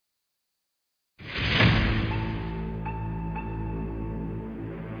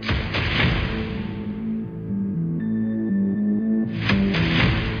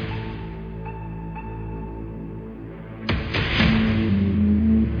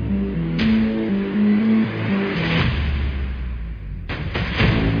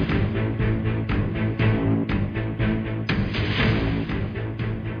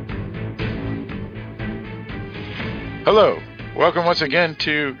Hello, welcome once again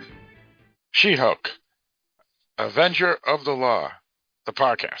to She-Hulk, Avenger of the Law, the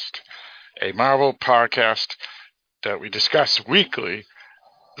podcast, a Marvel podcast that we discuss weekly,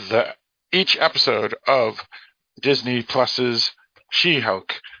 each episode of Disney Plus's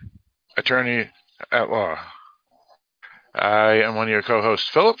She-Hulk, Attorney at Law. I am one of your co-hosts,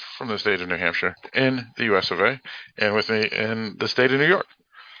 Philip, from the state of New Hampshire, in the US of A, and with me in the state of New York.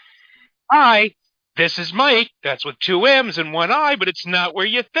 Hi, this is Mike. That's with two M's and one I, but it's not where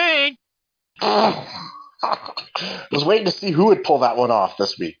you think. I was waiting to see who would pull that one off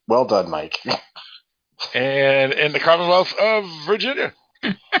this week. Well done, Mike. And in the Commonwealth of Virginia.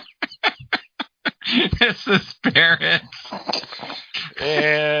 This is Barrett.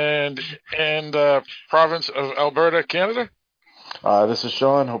 And in the province of Alberta, Canada. This is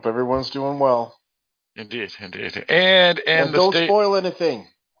Sean. Hope everyone's doing well. Indeed. And don't spoil anything.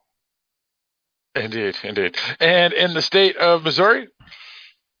 Indeed. And in the state of Missouri.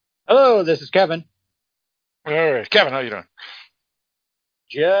 Hello, this is Kevin. All right, Kevin, how you doing?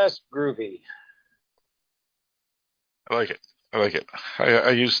 Just groovy. I like it.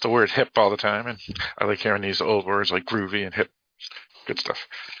 I use the word hip all the time, and I like hearing these old words like groovy and hip. Good stuff.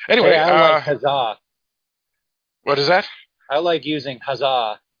 Anyway, hey, I like huzzah. What is that? I like using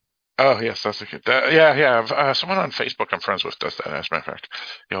huzzah. Oh, yes, that's a good. Yeah. Someone on Facebook I'm friends with does that. As a matter of fact,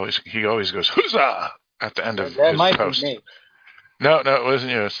 he always goes huzzah at the end of that his might post. Be me. No, it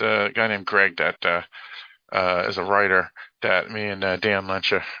wasn't you. It's a guy named Greg that is a writer that me and Dan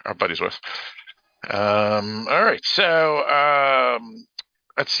Lynch are buddies with. All right, so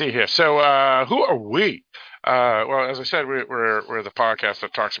let's see here. So who are we? Well, as I said, we're the podcast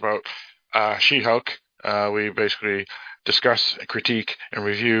that talks about She-Hulk. We basically discuss, critique, and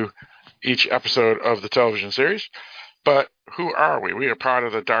review each episode of the television series. But who are we? We are part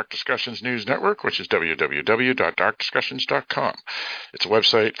of the Dark Discussions News Network, which is www.darkdiscussions.com. It's a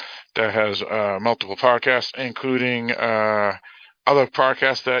website that has multiple podcasts, including other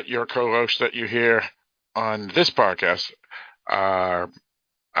podcasts that your co-hosts that you hear on this podcast are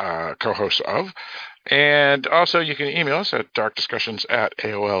co-hosts of. And also you can email us at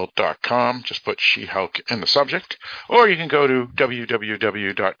darkdiscussions@aol.com. Just put She-Hulk in the subject. Or you can go to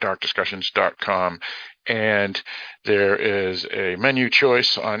www.darkdiscussions.com, and there is a menu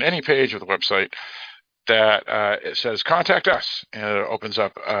choice on any page of the website that it says Contact Us, and it opens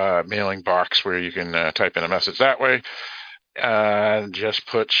up a mailing box where you can type in a message that way. Just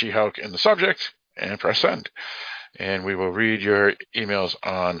put She-Hulk in the subject and press send, and we will read your emails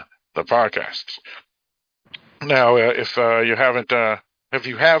on the podcast. Now, if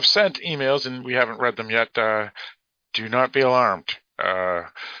you have sent emails and we haven't read them yet, do not be alarmed.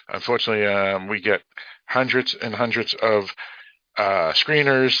 Unfortunately, we get hundreds and hundreds of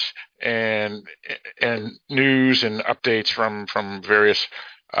screeners and news and updates from various,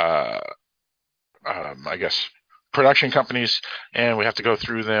 I guess, production companies, and we have to go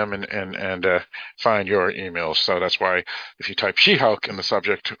through them and find your emails. So that's why if you type She-Hulk in the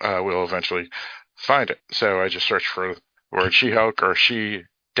subject, we'll eventually find it. So I just search for the word She-Hulk or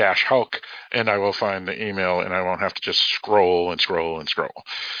She-Hulk, and I will find the email, and I won't have to just scroll.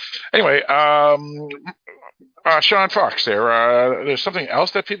 Anyway, Sean Fox, there's something else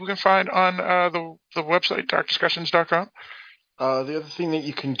that people can find on the website, darkdiscussions.com? The other thing that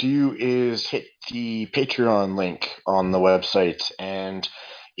you can do is hit the Patreon link on the website, and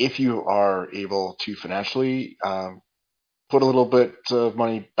if you are able to financially put a little bit of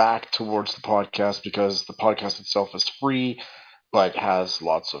money back towards the podcast, because the podcast itself is free, but has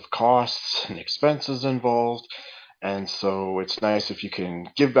lots of costs and expenses involved, and so it's nice if you can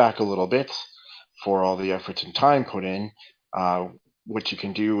give back a little bit for all the effort and time put in. What you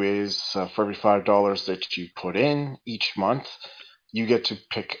can do is for every $5 that you put in each month, you get to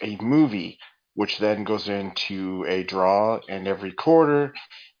pick a movie, which then goes into a draw, and every quarter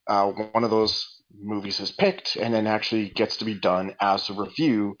one of those movies is picked and then actually gets to be done as a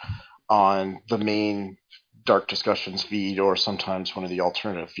review on the main Dark Discussions feed, or sometimes one of the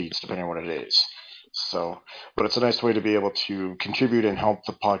alternative feeds, depending on what it is. So, but it's a nice way to be able to contribute and help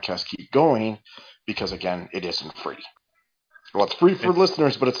the podcast keep going, because again, it isn't free. Well, it's free for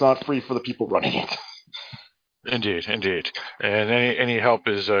listeners, but it's not free for the people running it. Indeed. And any help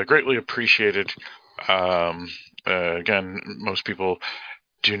is greatly appreciated. Again, most people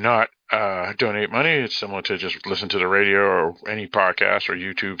do not donate money. It's similar to just listen to the radio or any podcast or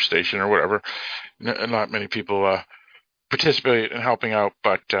YouTube station or whatever. Not many people participate in helping out,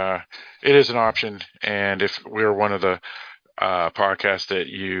 but it is an option. And if we're one of the podcasts that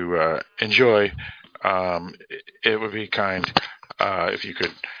you enjoy, it would be kind if you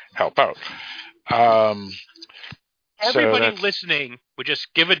could help out. everybody that's listening would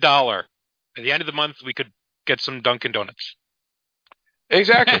just give $1, at the end of the month, we could get some Dunkin' Donuts.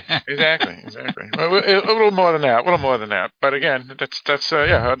 exactly. Well, a little more than that. But again, that's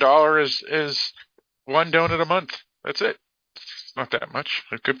 $1 is one donut a month. That's it. It's not that much.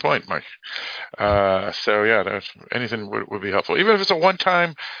 Good point, Mike. So yeah, anything would be helpful, even if it's a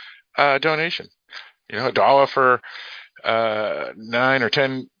one-time donation. $1 for 9 or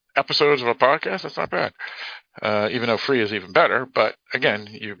 10 episodes of a podcast. That's not bad. Even though free is even better. But again,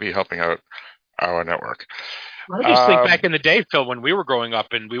 you'd be helping out our network. I just think back in the day, Phil, when we were growing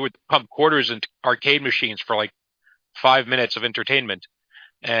up and we would pump quarters into arcade machines for like 5 minutes of entertainment.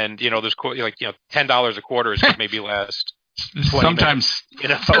 And, there's $10 a quarter could maybe last 20 sometimes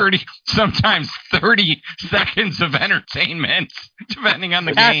minutes, 30 seconds of entertainment, depending on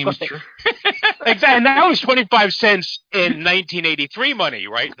the game. Exactly. And that was 25 cents in 1983 money,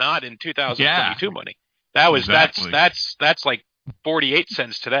 right? Not in 2022 money. That was that's like 48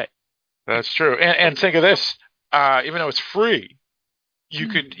 cents today. That's true. And think of this: even though it's free, you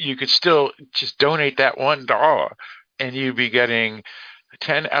could still just donate that $1, and you'd be getting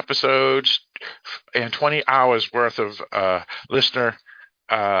 10 episodes and 20 hours worth of listener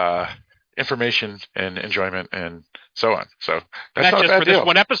information and enjoyment and so on. So that's not just a bad for deal. This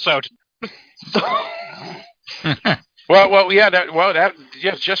one episode.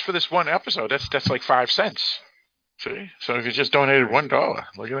 Just for this one episode, that's like 5 cents. See, so if you just donated $1,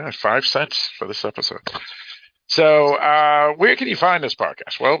 look at that, 5 cents for this episode. So where can you find this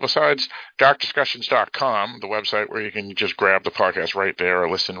podcast? Well, besides darkdiscussions.com, the website where you can just grab the podcast right there or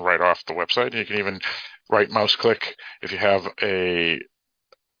listen right off the website. You can even right mouse click if you have a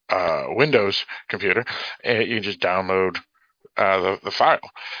Windows computer, and you can just download the file.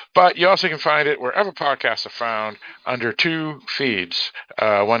 But you also can find it wherever podcasts are found under 2 feeds.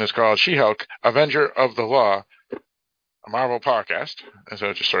 One is called She-Hulk, Avenger of the Law, a Marvel podcast, and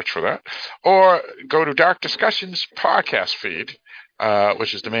so just search for that. Or go to Dark Discussions podcast feed,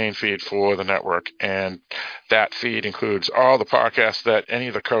 which is the main feed for the network, and that feed includes all the podcasts that any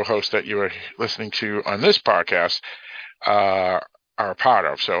of the co-hosts that you are listening to on this podcast are a part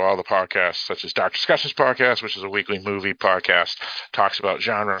of. So all the podcasts, such as Dark Discussions podcast, which is a weekly movie podcast, talks about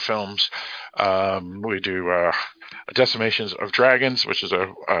genre films. We do Decimations of Dragons, which is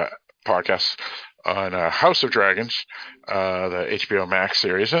a podcast on House of Dragons, the HBO Max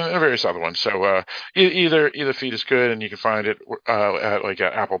series, and various other ones. So either feed is good, and you can find it at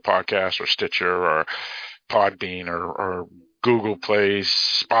Apple Podcasts or Stitcher or Podbean or Google Play,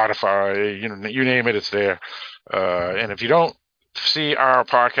 Spotify, you name it, it's there. And if you don't see our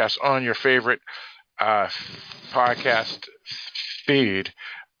podcast on your favorite podcast feed,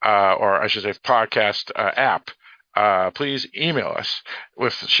 or I should say podcast app, please email us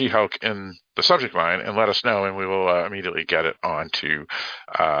with She-Hulk in the subject line and let us know, and we will immediately get it onto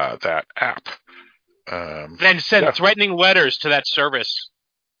that app. Then send threatening letters to that service,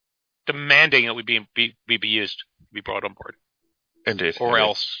 demanding that we be used, be brought on board. Indeed. Or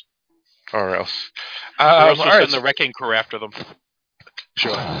else. Or else. We'll send the wrecking crew after them.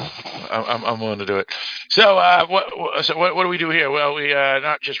 Sure, I'm willing to do it. So, what do we do here? Well, we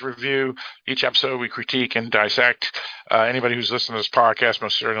not just review each episode; we critique and dissect. Anybody who's listened to this podcast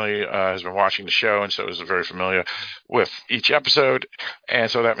most certainly has been watching the show, and so is very familiar with each episode.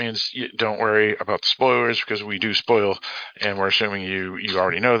 And so that means you don't worry about the spoilers, because we do spoil, and we're assuming you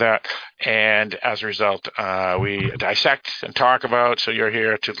already know that. And as a result, we dissect and talk about. So you're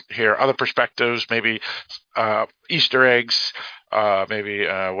here to hear other perspectives, maybe Easter eggs. Maybe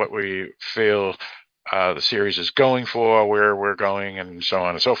what we feel the series is going for, where we're going, and so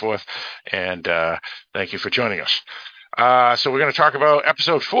on and so forth. And thank you for joining us. So we're going to talk about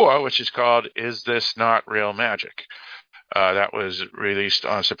episode 4, which is called Is This Not Real Magic? That was released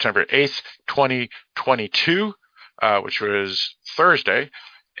on September 8th, 2022, which was Thursday.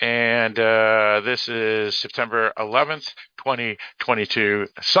 And this is September 11th, 2022,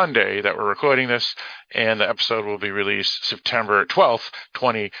 Sunday that we're recording this, and the episode will be released September 12th,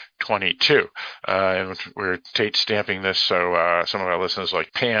 2022. And we're date stamping this, so some of our listeners,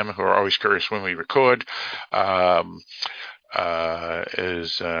 like Pam, who are always curious when we record, is,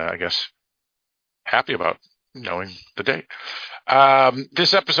 I guess, happy about knowing the date.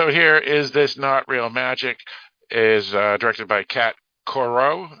 This episode here, Is This Not Real Magic, is directed by Kat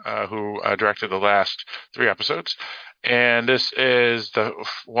Coro, who directed the last 3 episodes. And this is the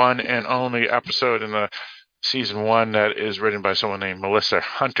one and only episode in the season 1 that is written by someone named Melissa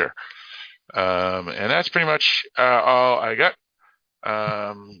Hunter. And that's pretty much all I got.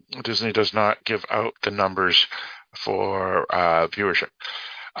 Disney does not give out the numbers for viewership.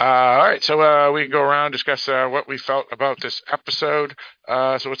 All right, so we can go around and discuss what we felt about this episode.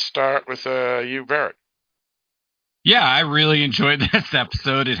 So let's start with you, Barrett. Yeah, I really enjoyed this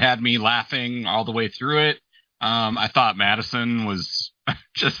episode. It had me laughing all the way through it. I thought Madison was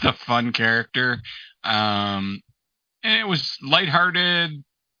just a fun character. And it was lighthearted,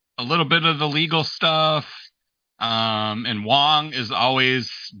 a little bit of the legal stuff. And Wong is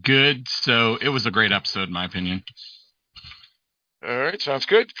always good, so it was a great episode, in my opinion. All right, sounds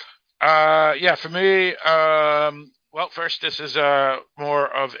good. Yeah, for me, well, first, this is more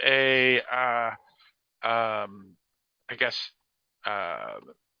of a, I guess,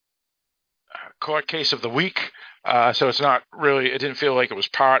 court case of the week. So it's not really. It didn't feel like it was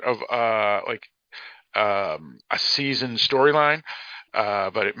part of a season storyline,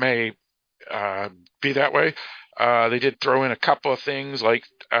 but it may be that way. They did throw in a couple of things like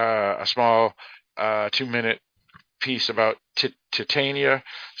a small 2-minute piece about Titania.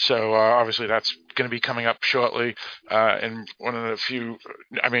 So obviously that's going to be coming up shortly in one of the few,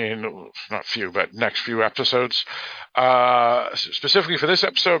 I mean, not few, but next few episodes. Specifically for this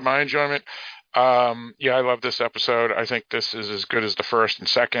episode, my enjoyment. Yeah, I love this episode. I think this is as good as the first and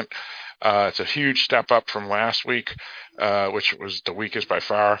second. It's a huge step up from last week, which was the weakest by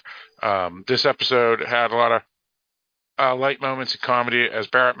far. This episode had a lot of light moments of comedy, as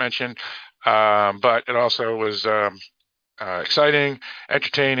Barrett mentioned, but it also was exciting,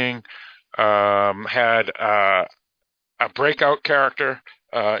 entertaining, had a breakout character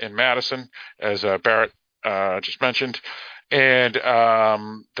in Madison, as Barrett just mentioned, and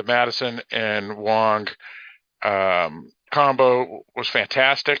the Madison and Wong combo was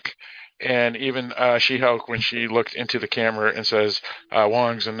fantastic. And even She-Hulk, when she looked into the camera and says,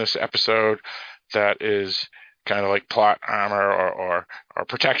 Wong's in this episode, that is kind of like plot armor or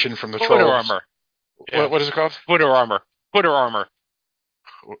protection from the Footer trolls. armor. Yeah. What is it called? Footer armor. Footer armor.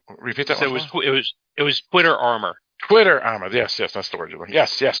 Repeat that. So it was Twitter armor. Twitter armor. Yes, that's the word you're looking.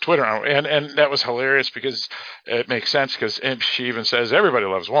 Yes, Twitter armor. And that was hilarious because it makes sense because she even says everybody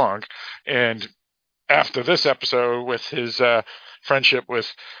loves Wong. And after this episode with his friendship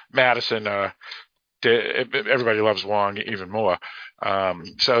with Madison, everybody loves Wong even more.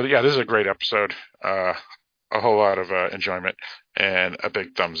 So yeah, this is a great episode. A whole lot of enjoyment and a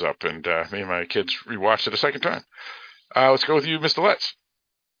big thumbs up. And me and my kids rewatched it a second time. Let's go with you, Mr. Letts.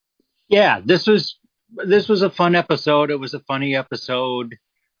 Yeah, this was a fun episode. It was a funny episode.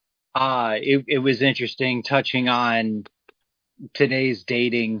 It was interesting, touching on today's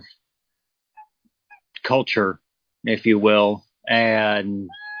dating culture, if you will, and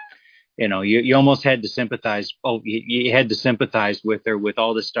you almost had to sympathize. Oh, you had to sympathize with her with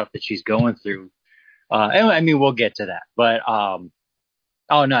all the stuff that she's going through. I mean, we'll get to that, but oh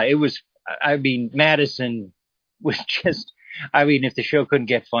no, it was. I mean, Madison was just. I mean, if the show couldn't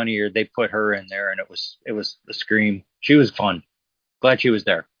get funnier, they put her in there, and it was a scream. She was fun. Glad she was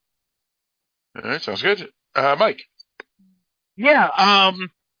there. All right, sounds good. Mike. Yeah.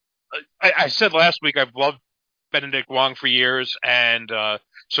 I said last week I've loved Benedict Wong for years, and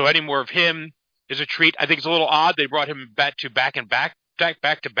so any more of him is a treat. I think it's a little odd they brought him back to back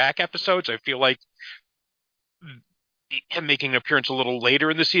to back episodes. I feel like him making an appearance a little later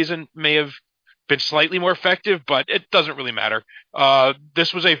in the season may have been slightly more effective, but it doesn't really matter.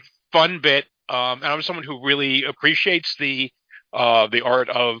 This was a fun bit, and I'm someone who really appreciates the art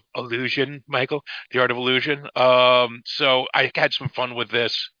of illusion, Michael, the art of illusion. So I had some fun with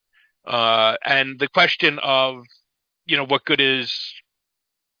this. And the question of, what good is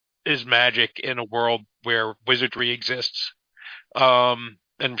magic in a world where wizardry exists,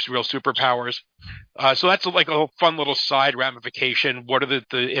 and real superpowers. So that's like a fun little side ramification. What are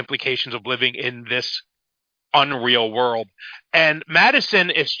the implications of living in this unreal world? And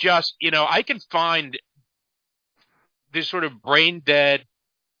Madison is just, I can find this sort of brain dead,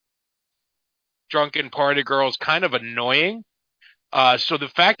 drunken party girls kind of annoying. So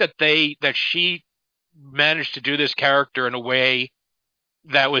the fact that she managed to do this character in a way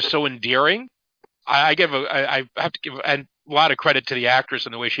that was so endearing, I have to give a lot of credit to the actress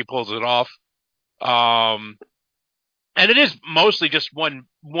and the way she pulls it off. And it is mostly just one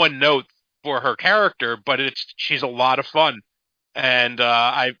note for her character, but she's a lot of fun. And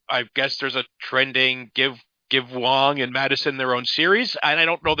I guess there's a trending give Wong and Madison their own series, and I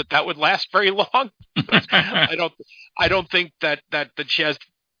don't know that would last very long. I don't think that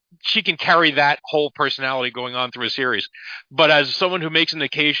she can carry that whole personality going on through a series. But as someone who makes an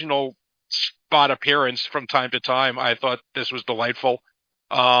occasional spot appearance from time to time, I thought this was delightful.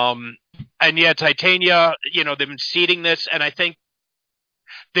 And yeah, Titania, they've been seeding this, and I think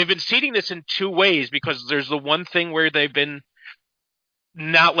they've been seeding this in two ways, because there's the one thing where they've been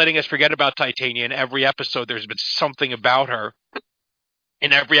not letting us forget about Titania. In every episode, there's been something about her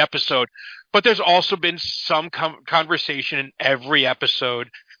in every episode. But there's also been some conversation in every episode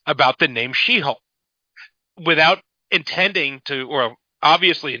about the name She-Hulk without intending to, or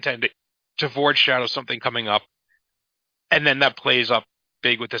obviously intending to foreshadow something coming up. And then that plays up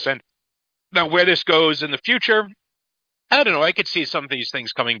big with this end. Now, where this goes in the future, I don't know. I could see some of these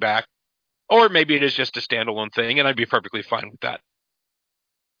things coming back. Or maybe it is just a standalone thing, and I'd be perfectly fine with that.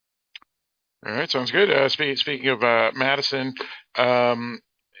 All right, sounds good. Speaking of Madison,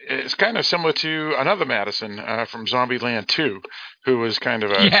 it's kind of similar to another Madison from Zombieland 2, who was kind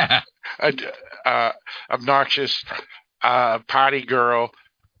of a obnoxious party girl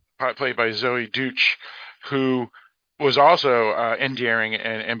played by Zoe Deutch, who was also endearing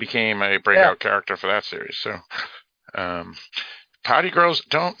and became a breakout character for that series. So party girls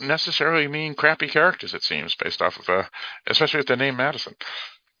don't necessarily mean crappy characters, it seems, based off of, especially with the name Madison.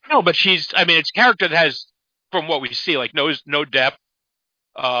 No, but it's a character that has, from what we see, like no depth.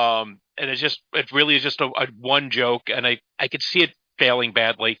 And it really is just a one joke, and I could see it failing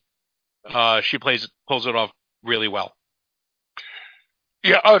badly. She pulls it off really well.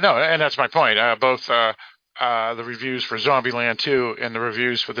 Yeah. Oh no, and that's my point. Both the reviews for Zombieland 2 and the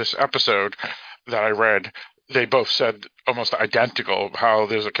reviews for this episode that I read, they both said almost identical how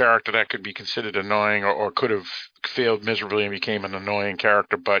there's a character that could be considered annoying or could have failed miserably and became an annoying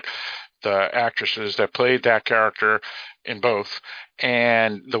character, but the actresses that played that character in both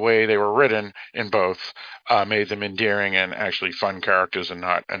and the way they were written in both made them endearing and actually fun characters and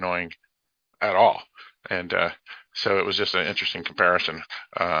not annoying at all. And so it was just an interesting comparison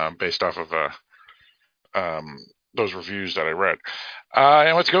based off of those reviews that I read.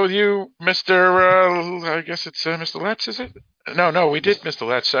 And let's go with you, Mr. I guess it's Mr. Letts, is it? No, we did Mr.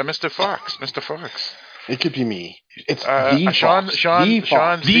 Letts. Mr. Fox. Mr. Fox. It could be me. It's Sean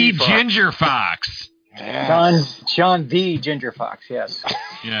the Ginger Fox. Sean the Ginger Fox, yes.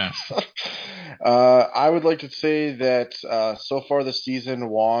 Yes. I would like to say that so far this season,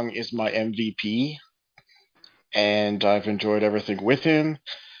 Wong is my MVP, and I've enjoyed everything with him.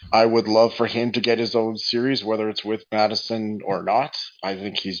 I would love for him to get his own series, whether it's with Madison or not. I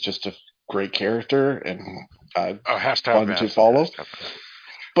think he's just a great character and fun to follow.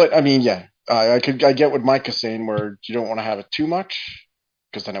 But I mean, yeah, I get what Mike is saying, where you don't want to have it too much,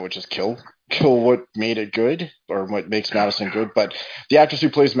 because then it would just kill what made it good or what makes Madison good. But the actress who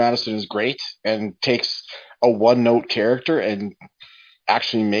plays Madison is great and takes a one-note character and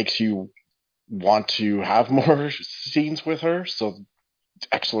actually makes you want to have more scenes with her. So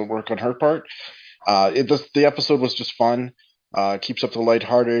excellent work on her part. The episode was just fun. Keeps up the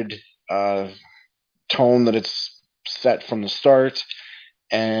lighthearted tone that it's set from the start.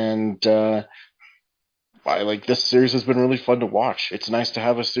 And this series has been really fun to watch. It's nice to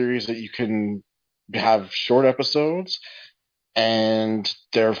have a series that you can have short episodes and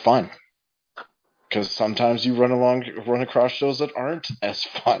they're fun. Because sometimes you run across shows that aren't as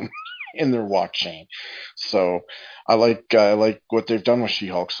fun in their watching. So I like what they've done with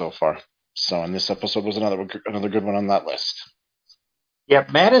She-Hulk so far. So, and this episode was another good one on that list. Yeah,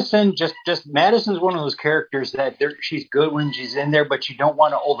 Madison Madison's one of those characters that she's good when she's in there, but you don't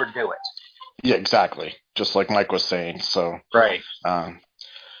want to overdo it. Yeah, exactly. Just like Mike was saying. So right.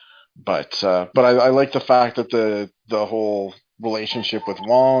 But I like the fact that the whole relationship with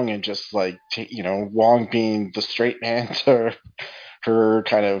Wong and just Wong being the straight man to her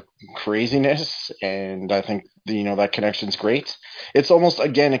kind of craziness, and I think that connection's great. It's almost,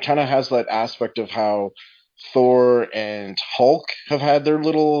 again, it kind of has that aspect of how Thor and Hulk have had their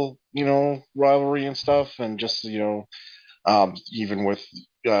little rivalry and stuff, and just even with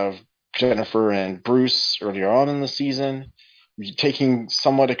Jennifer and Bruce earlier on in the season, taking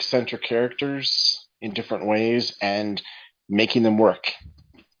somewhat eccentric characters in different ways and making them work.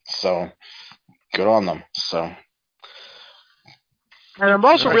 So good on them. So. And I'm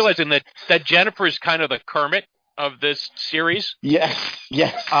also realizing that Jennifer is kind of the Kermit of this series. Yes.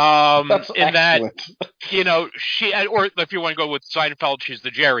 That's in excellent. That, she, or if you want to go with Seinfeld, she's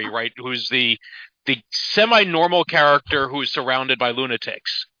the Jerry, right? Who's the semi-normal character who's surrounded by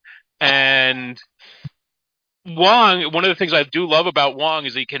lunatics. And Wong, one of the things I do love about Wong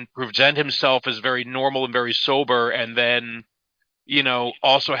is he can present himself as very normal and very sober, and then,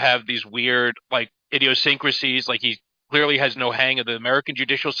 also have these weird, idiosyncrasies, he clearly has no hang of the American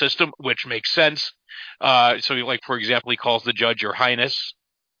judicial system, which makes sense. So, for example, he calls the judge Your Highness.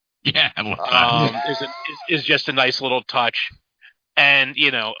 Yeah, I love that. Is just a nice little touch. And,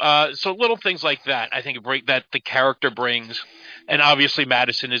 so little things like that, I think, that the character brings. And obviously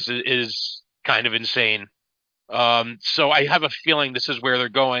Madison is kind of insane. So I have a feeling this is where they're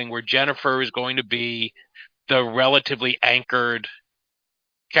going, where Jennifer is going to be the relatively anchored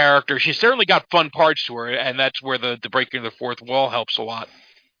character. She's certainly got fun parts to her, and that's where the breaking the fourth wall helps a lot.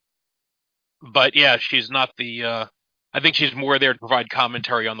 But yeah, she's not the. I think she's more there to provide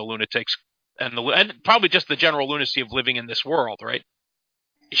commentary on the lunatics and probably just the general lunacy of living in this world, right?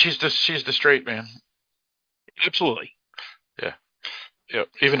 She's the straight man. Absolutely. Yeah. Yeah,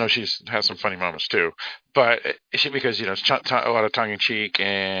 even though she's has some funny moments too, but because it's a lot of tongue in cheek,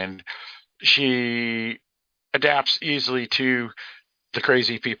 and she adapts easily to the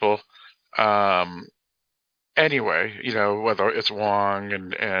crazy people. Anyway, whether it's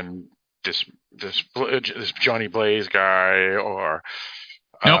Wong and this Johnny Blaze guy or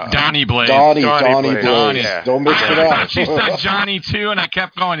nope, Donnie Blaze. Donnie Blaze. Blaze. Yeah. Don't mix it up. She said Johnny too, and I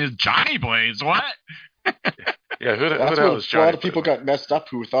kept going, is Johnny Blaze? What? Yeah, who the hell is A Johnny? lot of people got messed up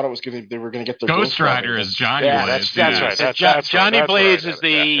who thought they were going to get their Ghost Rider is Johnny Blaze. That's right. Johnny Blaze is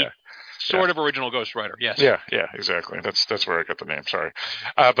the yeah. sort of original Ghost Rider. Yes. Yeah, exactly. That's where I got the name. Sorry,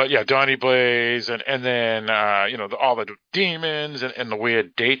 but yeah, Donnie Blaze, and then all the demons and the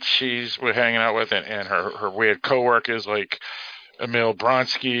weird dates we're hanging out with, and her weird coworkers like Emil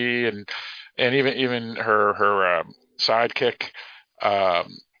Bronsky, and even her sidekick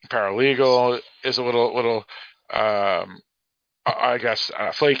paralegal is a little I guess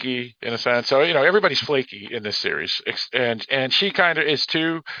flaky in a sense. So everybody's flaky in this series, and she kind of is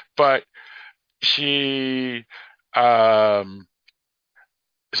too, but she something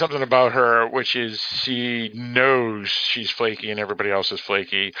about her, which is she knows she's flaky and everybody else is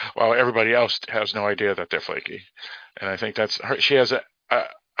flaky, while everybody else has no idea that they're flaky. And I think that's her. She has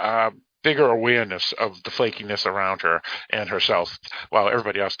a bigger awareness of the flakiness around her and herself, while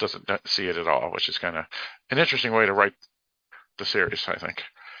everybody else doesn't see it at all, which is kind of an interesting way to write the series, I think.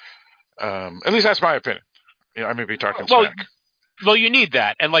 At least that's my opinion. I may be talking smack. Well, you need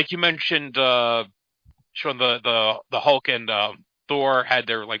that, and like you mentioned, Sean, the Hulk and Thor had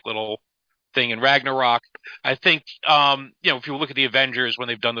their like thing in Ragnarok. I think if you look at the Avengers when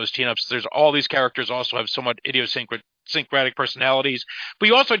they've done those team-ups, there's all these characters also have somewhat idiosyncratic personalities, but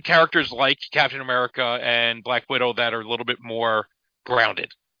you also had characters like Captain America and Black Widow that are a little bit more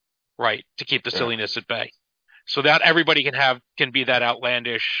grounded, right, to keep the silliness at bay. So that everybody can be that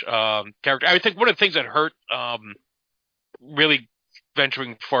outlandish character. I think one of the things that hurt really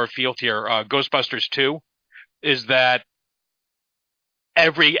venturing far afield here, Ghostbusters 2, is that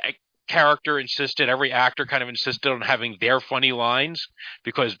every every actor kind of insisted on having their funny lines,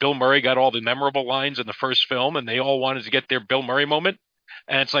 because Bill Murray got all the memorable lines in the first film and they all wanted to get their Bill Murray moment.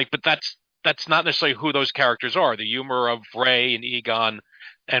 And it's like, but that's not necessarily who those characters are. The humor of Ray and Egon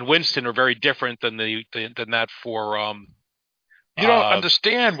and Winston are very different than that for you don't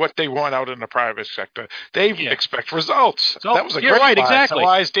understand what they want out in the private sector. They expect results. So, that was a great line. Exactly. So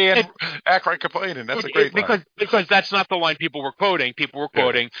why is Dan Aykroyd complaining? That's a great line. Because that's not the line people were quoting. People were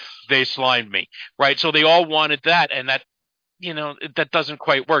quoting, they slimed me. Right? So they all wanted that, and that, that doesn't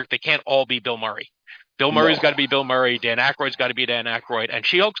quite work. They can't all be Bill Murray. Bill Murray's got to be Bill Murray. Dan Aykroyd's got to be Dan Aykroyd. And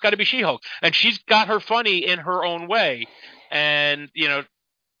She-Hulk's got to be She-Hulk. And she's got her funny in her own way. And,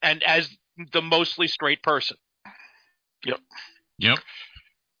 and as the mostly straight person. Yep.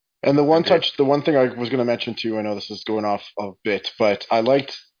 And the one thing I was going to mention too, I know this is going off a bit, but I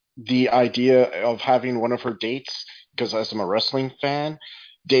liked the idea of having one of her dates, because as I'm a wrestling fan,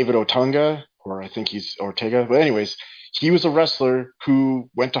 David Otunga, or I think he's Ortega, but anyways, he was a wrestler who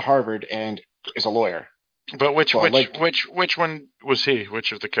went to Harvard and is a lawyer. But which one was he?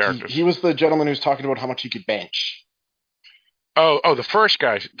 Which of the characters? He was the gentleman who's talking about how much he could bench. Oh, the first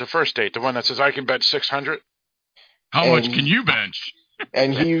guy, the first date, the one that says I can bench 600. How much can you bench?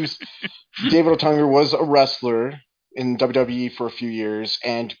 And David Otunga was a wrestler in WWE for a few years,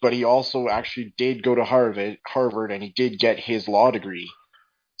 but he also actually did go to Harvard, and he did get his law degree.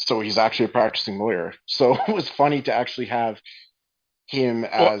 So he's actually a practicing lawyer. So it was funny to actually have him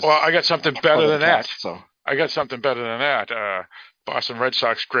as. Well, I got something better than that. So I got something better than that. Boston Red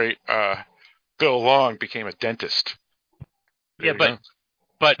Sox great Bill Long became a dentist. There but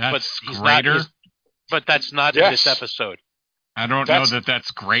he's greater. But that's not in this episode. I don't know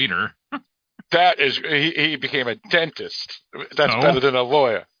that's greater. That is, he became a dentist. That's better than a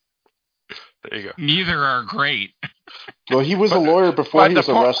lawyer. There you go. Neither are great. Well, he was a lawyer before he was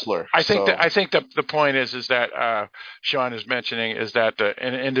a wrestler. I think the point is that Sean is mentioning is that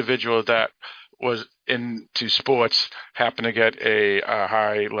an individual that was into sports happened to get a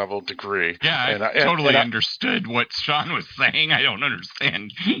high level degree. Yeah, I totally understood what Sean was saying. I don't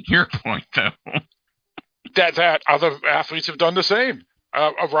understand your point though. That other athletes have done the same.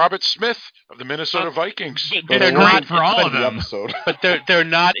 Robert Smith of the Minnesota Vikings. They're not for all of them. But they're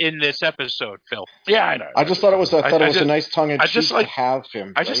not in this episode, Phil. Yeah, I know. I thought it was a nice tongue in cheek to have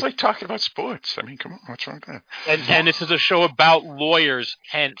him. I just like talking about sports. I mean, come on, what's wrong with that? And this is a show about lawyers,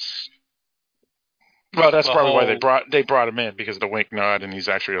 hence. Well, that's probably why they brought him in, because of the wink nod, and he's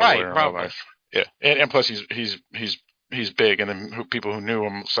actually a lawyer in real life. Yeah, and plus he's big, and then people who knew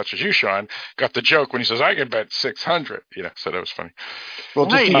him, such as you, Sean, got the joke when he says, "I can bet 600." So that was funny. Well,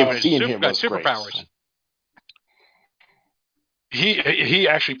 just seeing him was superpowers. Great. He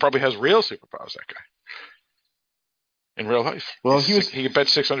actually probably has real superpowers. That guy. In real life. Well, he could bet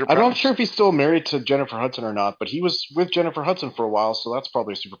 600 I'm not sure if he's still married to Jennifer Hudson or not, but he was with Jennifer Hudson for a while, so that's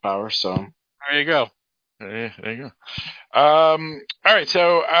probably a superpower. So there you go. There you go. All right,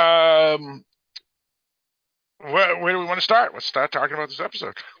 so where do we want to start? Let's start talking about this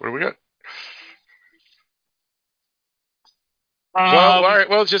episode. What do we got? All right.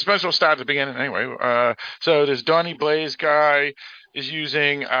 Well, just might as well start at the beginning anyway. So this Donnie Blaze guy is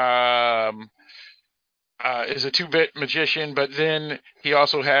using is a 2-bit magician, but then he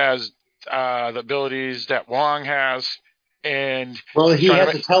also has the abilities that Wong has, and he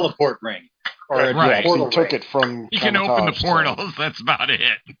has a teleport ring. Right. He took it from. He can open the portals. So. That's about it.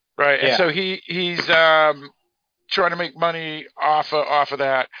 Right. Yeah. And so he's trying to make money off of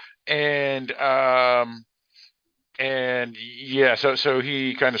that, so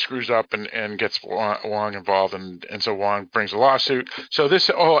he kind of screws up and gets Wong involved, and so Wong brings a lawsuit. So this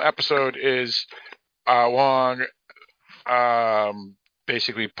whole episode is Wong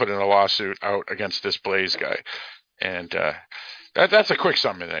basically putting a lawsuit out against this Blaze guy, and that's a quick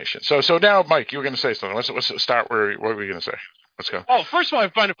summation. So now, Mike, you were going to say something. Let's start where. What were you going to say? Let's go. Oh, first of all, I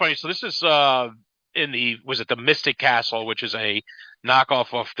find it funny. So this is in the Mystic Castle, which is a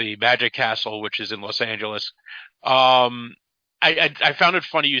knockoff of the Magic Castle, which is in Los Angeles. I found it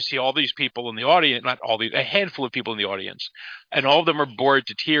funny. You see all these people in the audience, a handful of people in the audience, and all of them are bored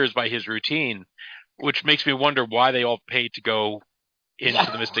to tears by his routine, which makes me wonder why they all paid to go into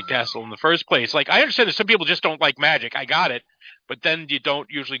the Mystic Castle in the first place. Like, I understand that some people just don't like magic. I got it. But then you don't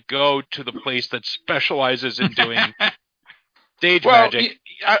usually go to the place that specializes in doing stage magic.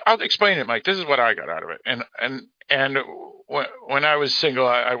 I'll explain it, Mike. This is what I got out of it. And when I was single,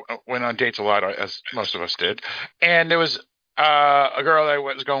 I went on dates a lot, as most of us did. And there was a girl I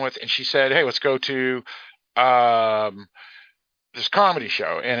was going with, and she said, "Hey, let's go to this comedy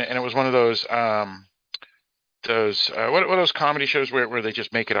show." And it was one of those what are those comedy shows where they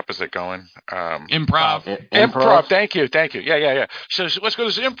just make it up as they're going? Improv. Thank you. Yeah. So let's go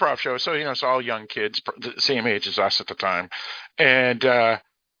to this improv show. So it's all young kids, the same age as us at the time, and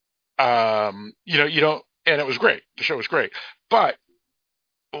you don't. And it was great. The show was great, but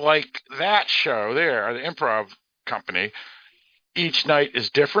like that show there, the improv company, each night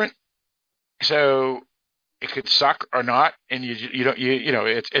is different. So it could suck or not, and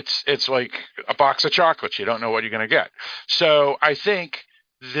it's like a box of chocolates. You don't know what you're going to get. So I think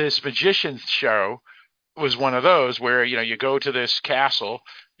this magician show was one of those where you go to this castle,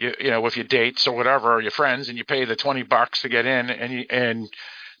 with your dates or whatever, or your friends, and you pay the $20 to get in, and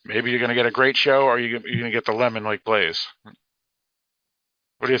maybe you're going to get a great show, or you're going to get the lemon like Blaze.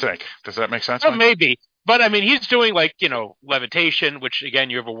 What do you think? Does that make sense? Well, maybe. But I mean, he's doing levitation, which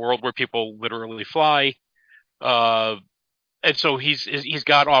again, you have a world where people literally fly. And so he's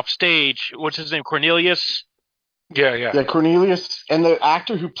got off stage. What's his name? Cornelius. Yeah, Cornelius, and the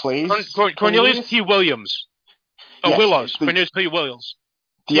actor who plays Cornelius P. Williams. Yes, Willows. Cornelius P. Williams.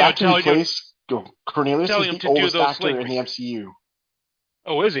 The actor who plays Cornelius is the oldest actor in the MCU.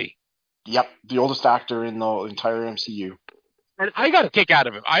 Oh, is he? Yep, the oldest actor in the entire MCU. And I got a kick out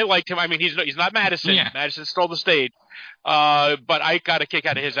of him. I liked him. I mean, he's not Madison. Yeah. Madison stole the stage. But I got a kick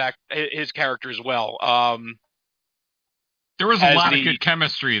out of his character as well. There was a lot of good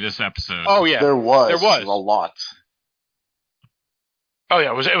chemistry this episode. Oh yeah, there was a lot. Oh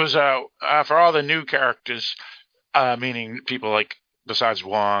yeah, it was for all the new characters, meaning people like besides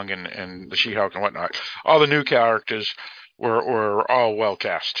Wong and the She-Hulk and whatnot. All the new characters were all well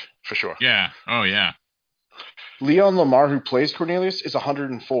cast for sure. Yeah. Oh yeah. Leon Lamar, who plays Cornelius, is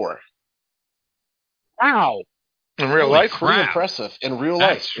 104. Wow. In real life? Pretty impressive. In real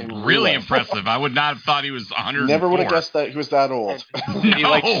life. Really impressive. I would not have thought he was 104. Never would have guessed that he was that old.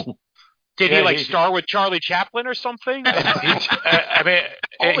 Did he star with Charlie Chaplin or something? I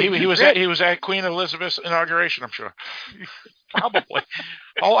mean, he was at Queen Elizabeth's inauguration, I'm sure. Probably.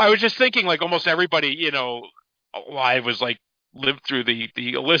 Oh, I was just thinking, almost everybody, alive was lived through the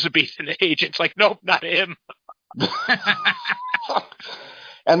Elizabethan age. It's nope, not him.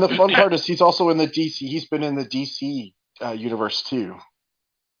 And the fun part is he's also in the DC. He's been in the DC universe too.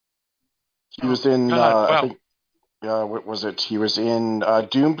 He was in, I think, what was it? He was in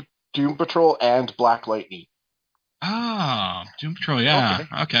Doom Patrol and Black Lightning. Oh, Doom Patrol, yeah.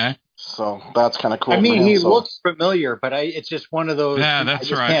 Okay. So that's kind of cool. I mean, for him, he looks familiar, but it's just one of those. Yeah,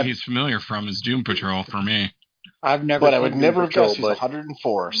 that's right. He's familiar from his Doom Patrol for me. I've never. But I would never have guessed he's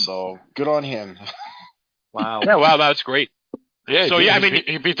 104. So good on him. Wow. Yeah, wow, that's great. Yeah. So I mean,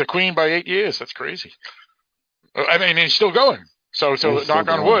 he beat the Queen by 8 years. That's crazy. I mean, he's still going. So knock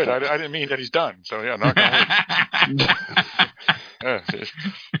on wood. I didn't mean that he's done. So yeah, knock on wood.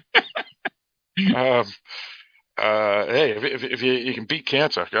 Hey, if you can beat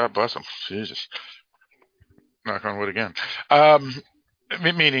cancer, God bless him. Jesus. Knock on wood again.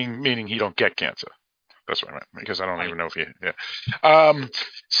 Meaning he don't get cancer. That's what I meant, because I don't even know if he. Yeah.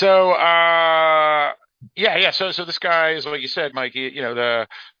 So this guy is, like you said, Mike.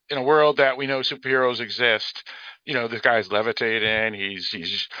 In a world that we know superheroes exist, this guy's levitating.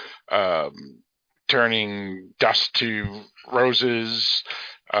 He's turning dust to roses.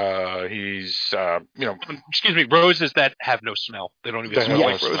 He's excuse me, roses that have no smell. They don't even smell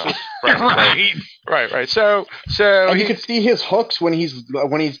like roses. Right. So you can see his hooks when he's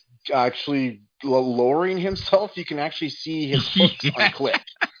actually lowering himself. You can actually see his hooks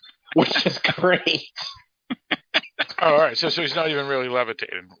unclipped, which is great. All right. So he's not even really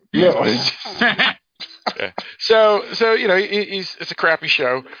levitating. No. Yeah. So it's a crappy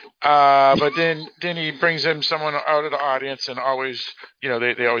show, but then he brings in someone out of the audience, and always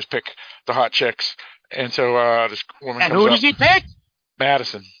they always pick the hot chicks, and so this woman and comes who up. does he pick?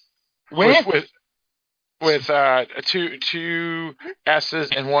 Madison. With two S's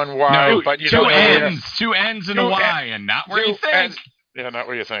and one Y, no, but you two don't N's, two N's and a Y, and not where you think. Yeah, not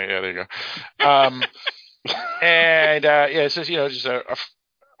where you think. Yeah, there you go. And it says just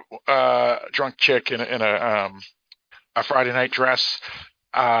a drunk chick in a Friday night dress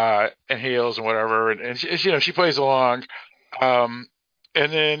and heels and whatever, and she plays along, and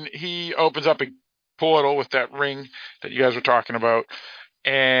then he opens up a portal with that ring that you guys were talking about,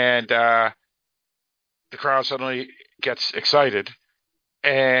 and the crowd suddenly gets excited,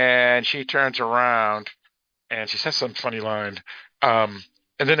 and she turns around and she says some funny line, and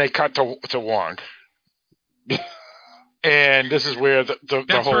then they cut to Wong. And this is where the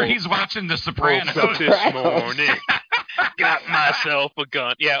That's whole... where he's watching The Sopranos this morning. Got myself a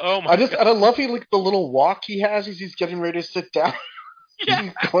gun. Yeah. Oh my. I love the little walk he has as he's getting ready to sit down. Yeah.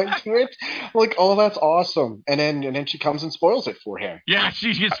 He's going to it. Like, oh, that's awesome. And then she comes and spoils it for him. Yeah,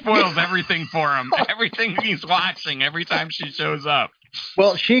 she spoils everything for him. Everything he's watching every time she shows up.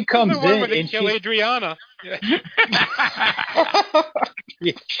 Well, she comes in and kill Adriana.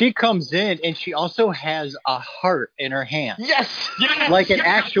 She comes in and she also has a heart in her hand. Yes, like an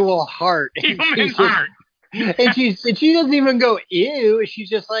actual heart. Human heart. And she doesn't even go ew. She's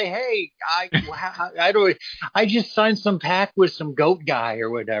just like, hey, I just signed some pact with some goat guy or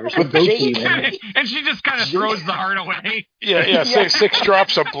whatever. Some goat and she just kind of throws the heart away. Yeah. Six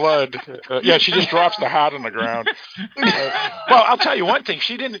drops of blood. She just drops the heart on the ground. Well, I'll tell you one thing.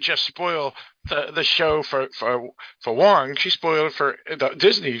 She didn't just spoil the show for Wong. She spoiled it for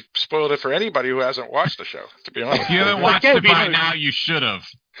Disney. Spoiled it for anybody who hasn't watched the show. To be honest, if you haven't watched it by now, you should have.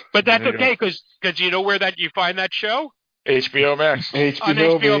 But that's okay, because you know where you find that show? HBO Max. On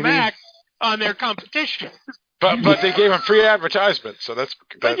HBO Max, on their competition. But they gave them free advertisement, so they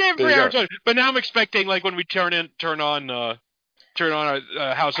gave free advertisement. But now I'm expecting, like, when we turn on House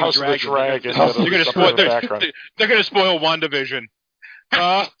of the Dragon. They're going to spoil WandaVision.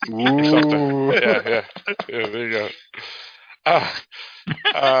 Ooh. Yeah, there you go.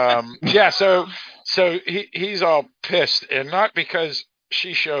 So he's all pissed, and not because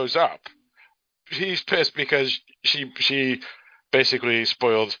she shows up. He's pissed because she basically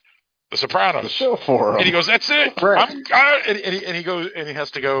spoiled The Sopranos. The show for him. And he goes, "That's it." Right. And he goes, and he has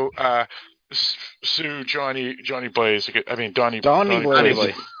to go sue Donnie Blaze. I mean Donnie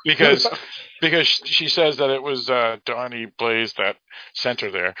Blaze, because she says that it was Donnie Blaze that sent her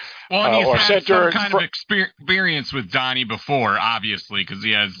there. Well, and he's had some kind of experience with Donnie before, obviously, because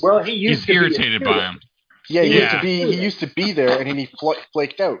he has. Well, he's irritated by him. Yeah, he used to be there, and then he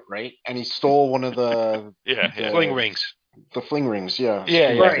flaked out, right? And he stole one of the fling rings. The fling rings, yeah.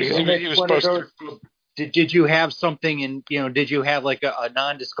 Yeah, right. He was supposed to. Did you have something in, did you have like a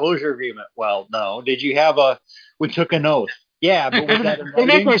non-disclosure agreement? Well, no. Did you have we took an oath? Yeah, but was that in writing?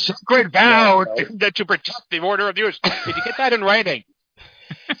 They make a sacred vow that to protect the order of the yours. Did you get that in writing?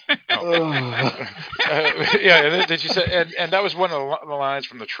 Did you say? And that was one of the lines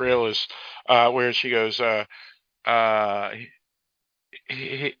from the trailers where she goes, she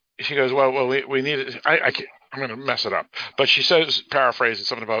goes, well, we need it. I'm going to mess it up, but she says, paraphrasing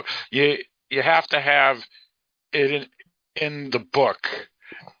something about you you have to have it in the book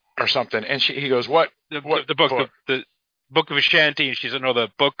or something. And he goes, what the book? The Book of Ashanti, and she said, no, the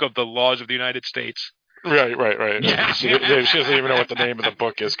Book of the Laws of the United States. Right. Yeah. She doesn't even know what the name of the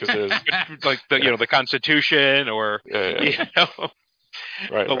book is because there's like the Constitution or the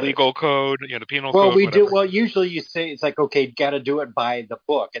legal code, the penal code. Well, usually you say it's like, okay, got to do it by the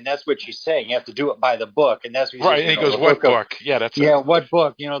book, and that's what she's saying. You have to do it by the book, and that's what right. And he goes, what book? That's it. What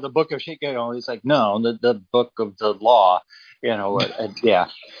book? The Book of It's like, no, the Book of the Law. Yeah.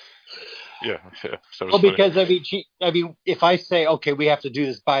 Yeah. So well, because if I say, okay, we have to do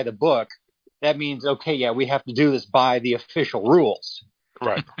this by the book, that means, okay, yeah, we have to do this by the official rules.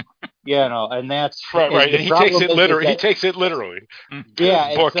 Right. And that's right. And he takes it literally. He takes it literally.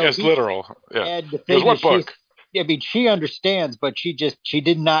 Yeah. Book as literal. Yeah. And the thing what book? She understands, but she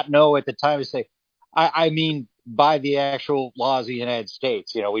did not know at the time to say, I mean, by the actual laws of the United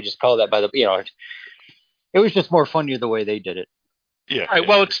States. We just call that by the. It was just more funny the way they did it. Yeah. All right.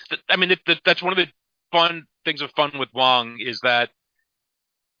 Well, that's one of the fun things of fun with Wong is that,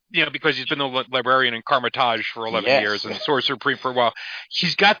 because he's been the librarian in Carmitage for 11 years and Sorcerer Supreme for a while,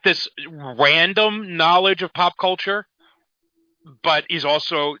 he's got this random knowledge of pop culture, but he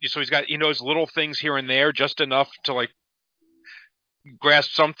knows little things here and there, just enough to like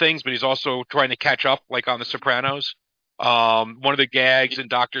grasp some things, but he's also trying to catch up, like on The Sopranos. One of the gags in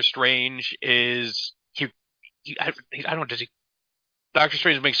Doctor Strange is I don't know, Doctor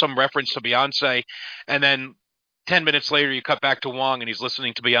Strange makes some reference to Beyonce, and then 10 minutes later you cut back to Wong and he's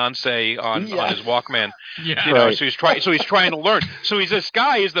listening to Beyonce on his Walkman. Yeah. So he's trying to learn. So this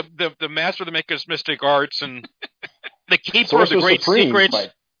guy is the master of the mystic arts and the keeper of the great secrets.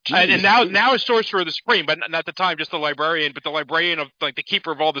 And now is Sorcerer of the Supreme, but not at the time just the librarian, but the librarian of like the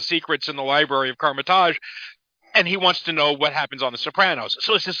keeper of all the secrets in the library of Carmitage. And he wants to know what happens on The Sopranos.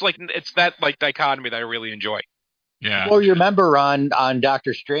 So it's just like it's that like dichotomy that I really enjoy. Yeah. Well, you remember on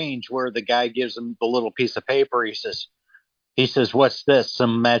Doctor Strange where the guy gives him the little piece of paper. He says, "What's this?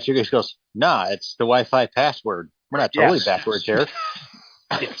 Some magic?" He goes, "Nah, it's the Wi-Fi password. We're not totally backwards here."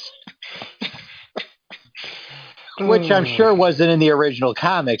 Which I'm sure wasn't in the original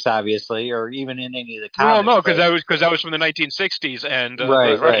comics, obviously, or even in any of the comics. No, because that was from the 1960s, and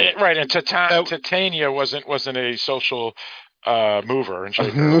right. And Titania wasn't a social mover and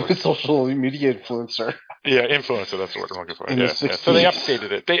shaker. Social media influencer. Yeah, influencer. That's what we're looking for. Yeah. So they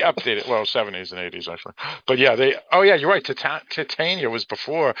updated it. Well, 70s and 80s actually. But yeah, you're right. Titania was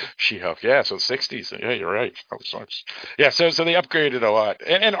before She-Hulk. Yeah, so 60s. Yeah, you're right. Yeah, so they upgraded a lot.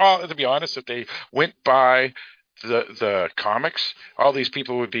 And all, to be honest, if they went by the comics, all these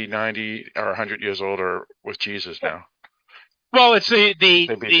people would be 90 or 100 years older with Jesus now. Well, it's they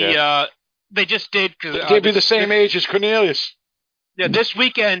just did because they'd be the same age as Cornelius. Yeah, this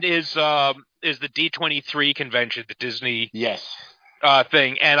weekend is the D23 convention, the Disney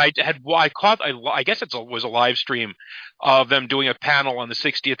thing, and I guess it was a live stream of them doing a panel on the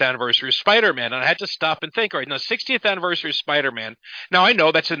 60th anniversary of Spider-Man, and I had to stop and think. Right now, 60th anniversary of Spider-Man. Now I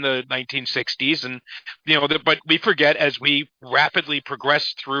know that's in the 1960s, and but we forget as we rapidly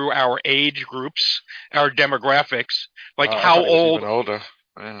progress through our age groups, our demographics, like how old.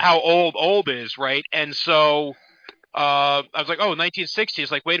 How old is, right? And so I was like, 1960s.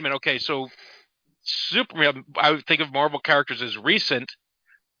 Like, wait a minute. Okay, so Superman, I would think of Marvel characters as recent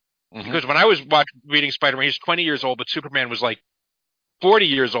because when I was reading Spider-Man, he was 20 years old, but Superman was like 40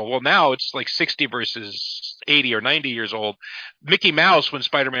 years old. Well, now it's like 60 versus 80 or 90 years old. Mickey Mouse, when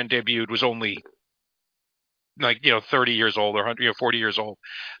Spider-Man debuted, was only 30 years old or 40 years old.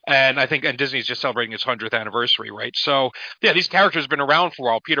 And I think, and Disney's just celebrating its 100th anniversary, right? So, yeah, these characters have been around for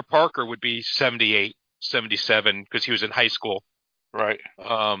a while. Peter Parker would be 78, 77 because he was in high school. Right.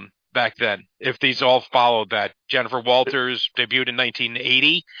 Back then. If these all followed that. Jennifer Walters debuted in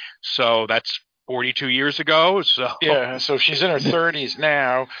 1980, so that's 42 years ago. So yeah, so she's in her 30s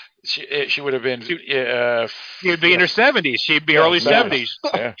now. She would have been. She'd be in her 70s. She'd be early 70s.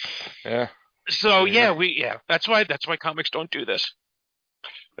 Yeah. So that's why comics don't do this.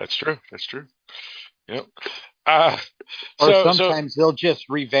 That's true. Yep. Sometimes they'll just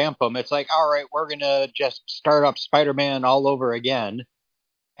revamp them. It's like, all right, we're gonna just start up Spider-Man all over again,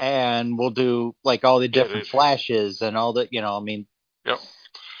 and we'll do like all the different flashes and all that. Yep.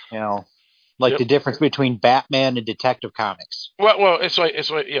 The difference between Batman and Detective Comics. Well, it's like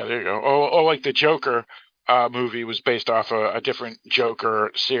yeah, there you go. Or like the Joker movie was based off a different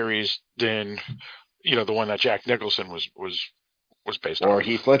Joker series than the one that Jack Nicholson was based on. Or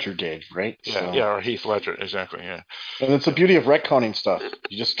Heath Ledger did, right? Yeah, or Heath Ledger, exactly, yeah. And it's the beauty of retconning stuff.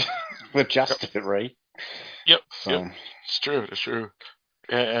 You just adjust it, right? Yep. So. Yep. It's true.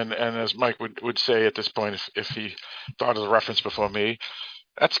 and as Mike would say at this point, if he thought of the reference before me,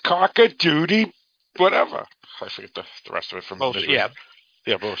 that's cock-a-doodie, whatever. I forget the rest of it from Midway.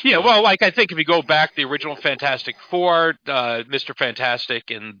 Yeah, bullshit. Yeah, well, like, I think if you go back, the original Fantastic Four, Mr.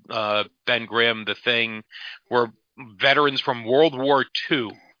 Fantastic and Ben Grimm, the Thing, were veterans from World War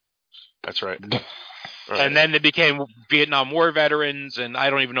II. That's right. And then they became Vietnam War veterans, and I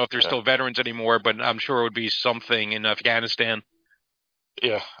don't even know if they're still veterans anymore, but I'm sure it would be something in Afghanistan.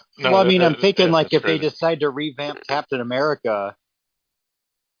 Yeah. No, well, I mean, I'm thinking if crazy. they decide to revamp Captain America,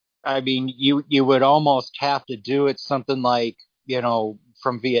 I mean, you would almost have to do it something like,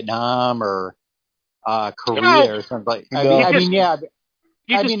 from Vietnam or Korea or something. You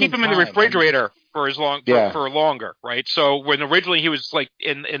just keep him in the refrigerator for as long for longer, right? So when originally he was like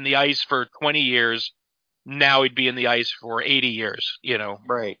in the ice for 20 years, now he'd be in the ice for 80 years,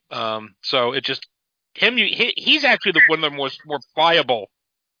 Right. So it just he's actually one of the more pliable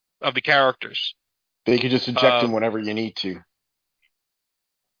of the characters. They could just eject him whenever you need to.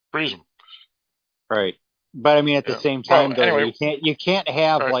 Freeze him. Right. But I mean, at the same time, though, anyway, you can't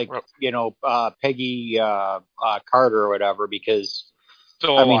have Peggy Carter or whatever, because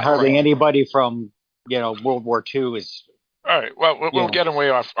hardly anybody from World War II is. All right. Well, we'll get him way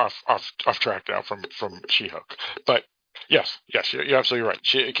off track now from She-Hulk. But yes, you're absolutely right.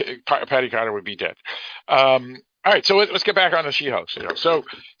 Patty Carter would be dead. All right, so let's get back on the She-Hulk. So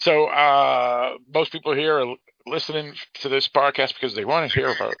most people here are listening to this podcast because they want to hear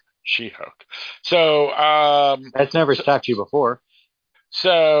about She-Hulk. So that's never stopped you before.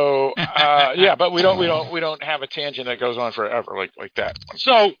 So but we don't have a tangent that goes on forever like that.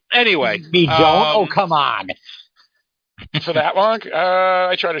 So anyway, we don't. Oh, come on. For that long?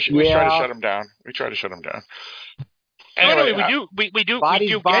 We try to shut him down. Anyway, we do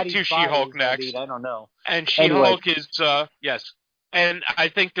get to She-Hulk next. I don't know. And She-Hulk is yes. And I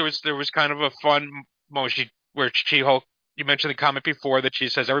think there was kind of a fun moment where She-Hulk, you mentioned the comment before that she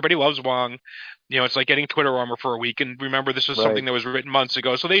says everybody loves Wong. It's like getting Twitter armor for a week. And remember, this was something that was written months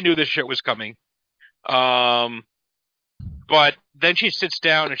ago, so they knew this shit was coming. But then she sits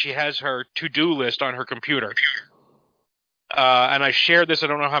down and she has her to-do list on her computer. And I shared this. I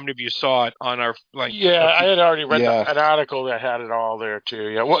don't know how many of you saw it on our I had already read an article that had it all there too.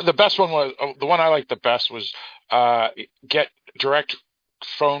 Yeah, well, the best one was the one I liked the best was get direct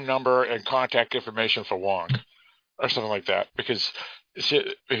phone number and contact information for Wong or something like that because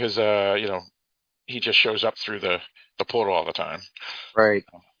he just shows up through the portal all the time. Right.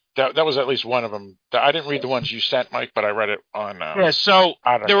 That was at least one of them. I didn't read the ones you sent, Mike, but I read it on. So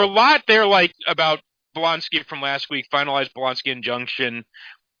there were a lot there like about Blonsky from last week, finalized Blonsky injunction,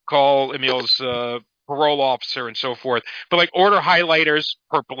 call Emil's parole officer, and so forth. But like order highlighters,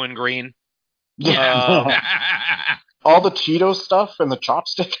 purple and green. All the Cheeto stuff and the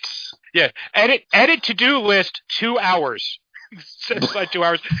chopsticks. Yeah. Edit to-do list 2 hours. Says like 2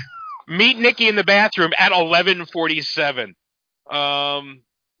 hours. Meet Nikki in the bathroom at 11:47.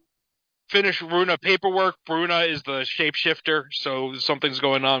 Finish Runa paperwork. Bruna is the shapeshifter, so something's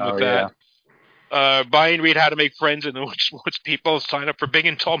going on with that. Buy and read how to make friends and which people sign up for Big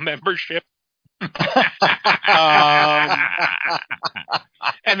and Tall membership. And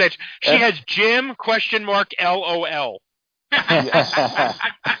that she has Jim ? LOL.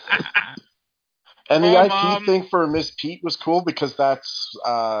 And the IP thing for Miss Pete was cool because that's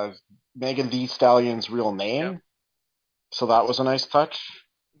Megan Thee Stallion's real name. Yep. So that was a nice touch.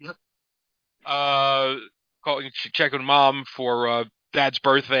 Yep. Check with Mom for Dad's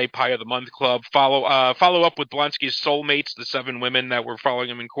birthday, Pie of the Month Club. Follow up with Blonsky's soulmates, the 7 women that were following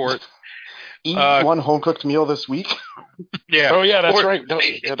him in court. Eat one home-cooked meal this week. Yeah. Oh, yeah, that's right.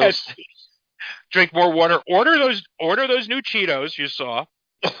 Drink more water. Order those new Cheetos you saw.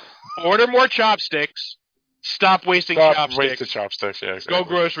 Order more chopsticks. Stop wasting chopsticks. Waste the chopsticks, yeah, exactly. Go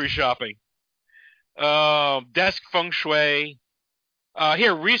grocery shopping. Desk feng shui.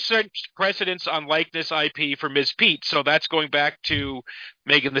 Here, research precedents on likeness IP for Ms. Pete. So that's going back to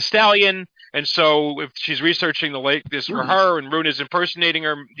Megan Thee Stallion. And so if she's researching the likeness for her and Runa's impersonating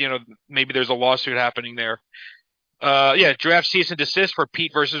her, maybe there's a lawsuit happening there. Draft cease and desist for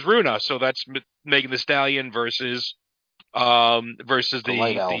Pete versus Runa. So that's Megan Thee Stallion versus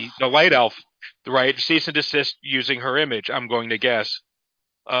the light elf, right? Cease and desist using her image, I'm going to guess.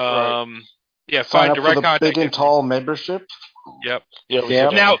 Right. Find direct contact. Big and Tall membership. Yep.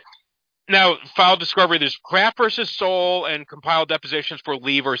 Yeah. Now, file discovery. There's Kraft versus Soul and compiled depositions for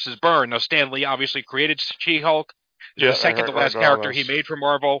Lee versus Byrne. Now, Stan Lee obviously created She-Hulk. The second to last character he made for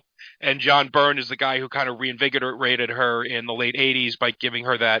Marvel, and John Byrne is the guy who kind of reinvigorated her in the late '80s by giving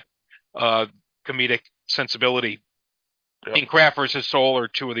her that comedic sensibility. Yep. Dean Kraft versus Soul are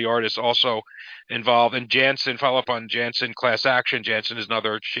two of the artists also involved. And Jansen, follow up on Jansen, Class Action. Jansen is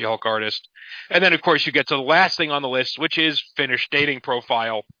another She-Hulk artist. And then, of course, you get to the last thing on the list, which is Finished Dating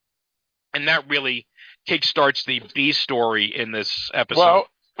Profile. And that really kickstarts the B story in this episode.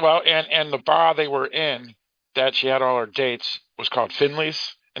 Well, and the bar they were in that she had all her dates was called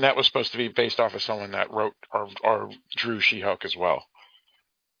Finley's, and that was supposed to be based off of someone that wrote or drew She-Hulk as well.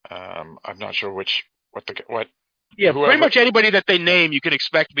 I'm not sure what. Yeah, whoever, pretty much anybody that they name, you can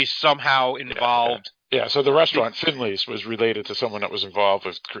expect to be somehow involved. Yeah, so the restaurant Finley's was related to someone that was involved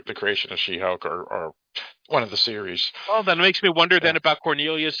with the creation of She-Hulk or one of the series. Well, that makes me wonder then about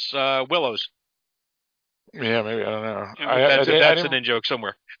Cornelius Willows. Yeah, maybe, I don't know. That's an in-joke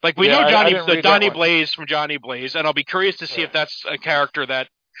somewhere. Like, we know Donnie Blaze from Johnny Blaze, and I'll be curious to see if that's a character that...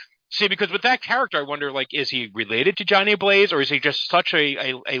 See, because with that character, I wonder, like, is he related to Johnny Blaze, or is he just such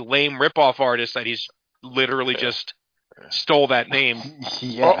a lame ripoff artist that he's literally just stole that name?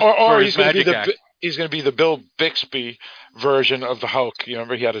 Or he's going to be the Bill Bixby version of the Hulk. You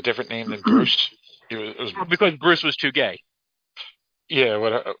remember he had a different name than Bruce? Because Bruce was too gay.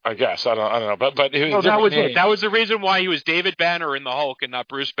 Yeah, I guess I don't know, but that was the reason why he was David Banner in the Hulk and not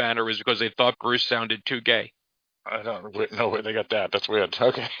Bruce Banner, was because they thought Bruce sounded too gay. I don't know where they got that. That's weird.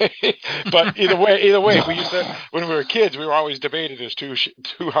 Okay, but either way, when we were kids, we were always debated as two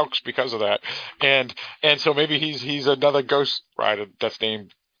Hulks because of that, and so maybe he's another Ghost Rider that's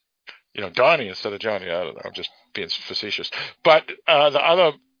named, Donnie instead of Johnny. I don't know. I'm just being facetious. But the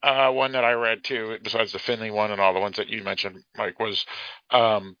other one that I read too, besides the Finley one and all the ones that you mentioned, Mike, was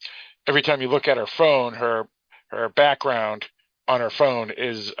every time you look at her phone, her background on her phone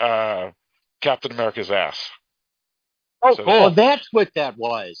is Captain America's ass. Oh, so, cool. That's what that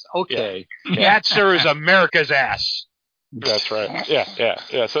was. Okay. Yeah. That, sir, is America's ass. That's right.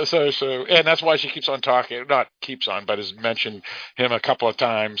 Yeah. So, and that's why she keeps on talking. Not keeps on, but has mentioned him a couple of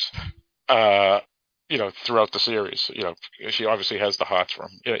times. Throughout the series, she obviously has the hots for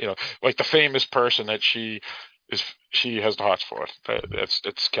him. Like the famous person that she has the hots for.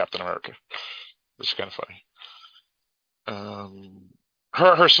 It's Captain America. It's kind of funny.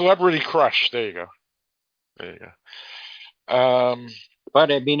 Her celebrity crush. There you go.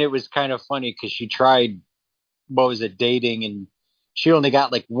 But I mean, it was kind of funny because she tried, dating, and she only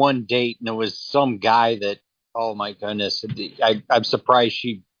got like one date, and it was some guy that, oh my goodness, I'm surprised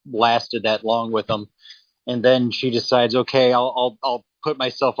she lasted that long with him. And then she decides, okay, I'll put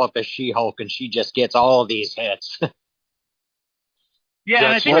myself up as She-Hulk, and she just gets all these hits. Yeah, and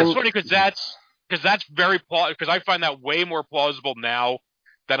I think it's funny because that's very plausible, because I find that way more plausible now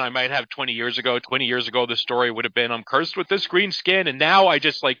than I might have 20 years ago. 20 years ago, the story would have been, I'm cursed with this green skin, and now I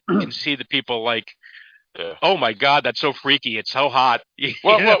just can see the people oh my God, that's so freaky, it's so hot.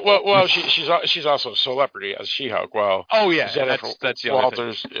 Well, she's also a celebrity as She-Hulk. Well, oh yeah, that's the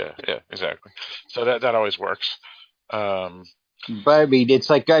Walters. Yeah, exactly. So that always works. But I mean, it's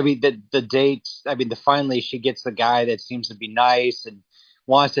the dates. I mean, finally she gets the guy that seems to be nice and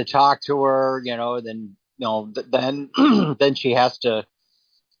wants to talk to her. Then then she has to.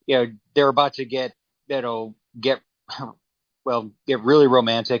 They're about to get really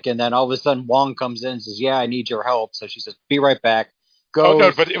romantic, and then all of a sudden Wong comes in and says, "Yeah, I need your help." So she says, "Be right back." Goes, oh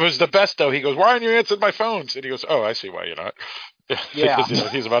no, but it was the best though. He goes, "Why aren't you answering my phones?" And he goes, "Oh, I see why you're not." Yeah,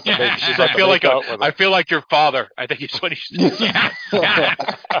 he's about to make. I feel like your father. I think he's what he says.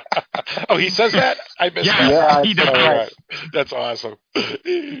 Oh, he says that? I missed that. Yeah, he does. Right. That's awesome.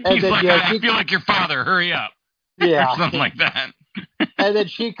 He's like, I feel like your father. Hurry up. Yeah, or something like that. And then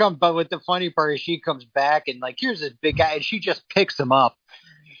she comes, but with the funny part is she comes back and here's this big guy, and she just picks him up,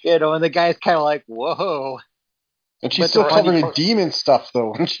 and the guy's kind of like, whoa. And she's still covered in demon stuff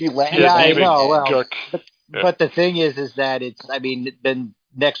though when she lands. Yeah, I know. Well, but the thing is that then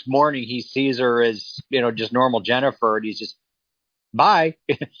next morning he sees her as just normal Jennifer, and he's just bye.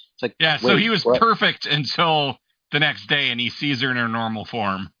 It's like, so he was perfect until the next day, and he sees her in her normal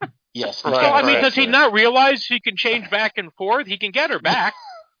form. Yes. Right. Well, does he not realize he can change back and forth? He can get her back.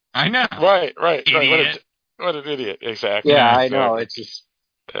 I know. Right. Idiot. What an idiot. Exactly. Yeah, exactly. I know. It's just.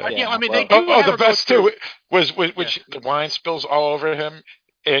 They do. The best too was when the wine spills all over him,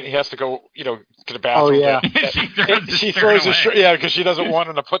 and he has to go, to the bathroom. Oh yeah. She throws the shirt. Yeah, because she doesn't want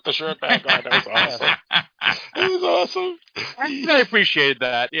him to put the shirt back on. That was awesome. It was awesome. I appreciated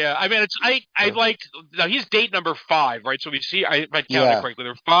that. Yeah, I mean, I liked. Now he's date number 5, right? So we see, if I counted correctly,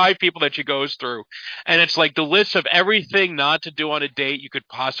 there are 5 people that she goes through, and it's like the list of everything not to do on a date you could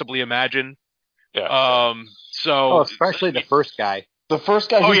possibly imagine. Yeah. Especially the first guy. The first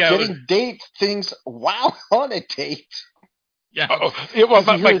guy who's getting date things while on a date. Yeah. Well,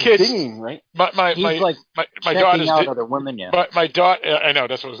 my kids, dinging, right? my daughter's out other women. Yeah. my daughter. I know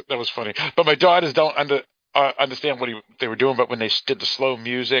that was funny, but my daughters don't understand what they were doing. But when they did the slow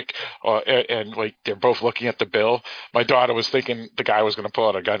music, and like they're both looking at the bill, my daughter was thinking the guy was going to pull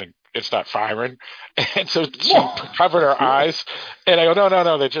out a gun and start firing, and so she covered her eyes. And I go,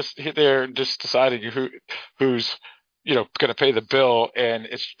 no, they're just deciding who's going to pay the bill, and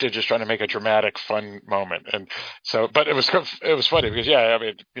they're just trying to make a dramatic, fun moment. And so, but it was funny because I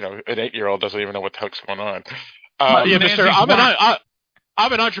mean, an 8-year-old doesn't even know what the heck's going on. Mister,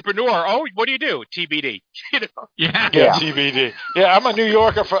 I'm an entrepreneur. Oh, what do you do? TBD. Yeah, TBD. Yeah, I'm a New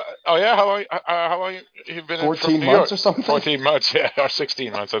Yorker. How long you been 14 in New months York? or something? 14 months, or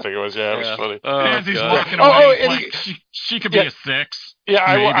 16 months, I think it was. Yeah, it was funny. As he's walking away, she could be a 6. Yeah,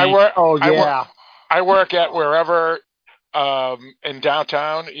 I work. Oh yeah. I work at wherever in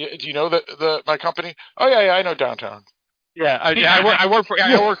downtown. Do you know my company? Oh yeah, I know downtown. I work for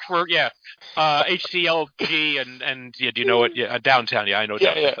HCLG and do you know what? Yeah, downtown. Yeah, I know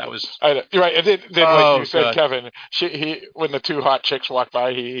downtown. Yeah. That was you're right. And then like you said, God. Kevin, when the two hot chicks walk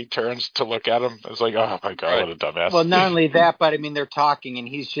by, he turns to look at him. It's like, oh my God, what a dumbass. Well, not only that, but I mean, they're talking and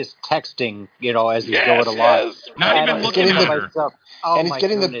he's just texting, as he's going along. Yes. Not even looking at her. And he's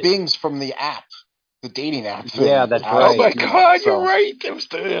getting the bings from the app. The dating app thing. Yeah, that's right. Oh my God, you're right. It was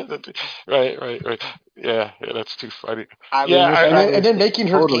right. Yeah, that's too funny. And then making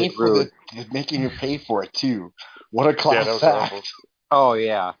her totally making her pay for it too. What a class act. Awful. Oh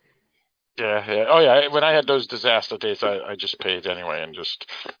yeah. Yeah. Oh yeah. When I had those disaster dates, I just paid anyway and just.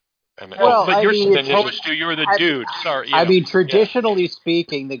 But you're supposed to. You're the dude. Sorry. I mean, traditionally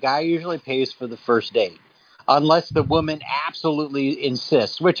speaking, the guy usually pays for the first date. Unless the woman absolutely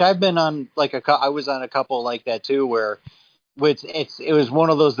insists, which I've been on, I was on a couple like that too, where it was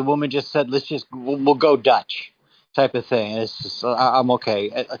one of those, the woman just said, we'll go Dutch type of thing. And it's just, I'm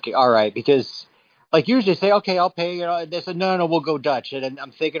okay. Okay. All right. Because usually say, okay, I'll pay, they said, no, we'll go Dutch. And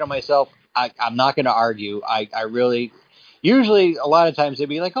I'm thinking to myself, I'm not going to argue. I really, usually a lot of times they'd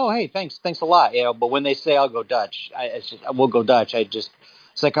be like, oh, hey, thanks a lot. But when they say I'll go Dutch, we'll go Dutch. It's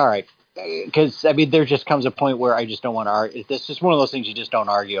like, all right. Because I mean, there just comes a point where I just don't want to argue. It's just one of those things you just don't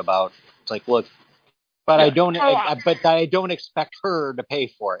argue about. It's like, look, but I don't expect her to pay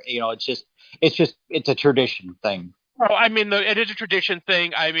for it. It's a tradition thing. Well, I mean, it is a tradition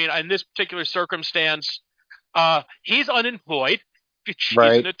thing. I mean, in this particular circumstance, he's unemployed. She's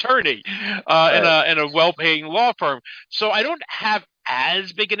an attorney in a well-paying law firm. So I don't have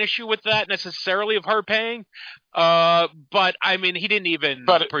as big an issue with that necessarily of her paying. But I mean, he didn't even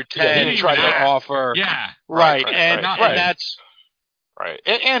pretend he didn't try to offer. Yeah. Right. And that's right.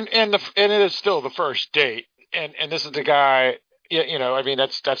 And it is still the first date. And this is the guy, I mean,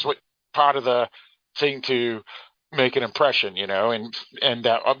 that's what part of the thing to make an impression,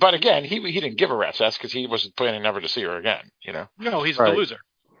 but again, he didn't give a rat's ass because he wasn't planning never to see her again, No, he's the loser.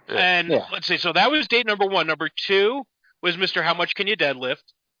 Yeah. And let's see, so that was date number 1. Number 2 was Mr. How Much Can You Deadlift?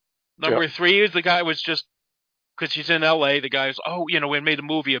 Number 3 is the guy was just because she's in LA. The guy's we made a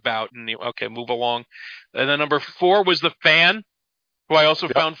movie about, and okay, move along. And then number 4 was the fan, who I also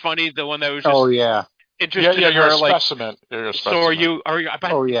found funny. The one that was just interested in you're her, a specimen. You're a specimen. So are you?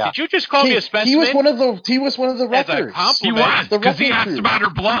 Did you just call me a specimen? He was one of the records. He was because he asked about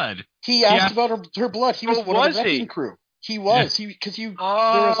her blood. He asked about her blood. He was one of the wrecking crew. He was. There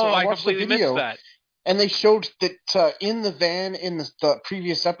was I completely missed that. And they showed that in the van in the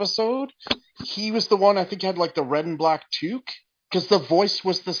previous episode, he was the one I think had the red and black toque because the voice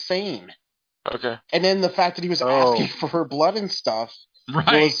was the same. Okay. And then the fact that he was asking for her blood and stuff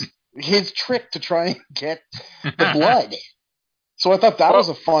was his trick to try and get the blood. So I thought that was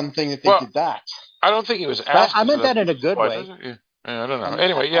a fun thing that they did that. I don't think he was asking. I meant that in a good way. I don't know.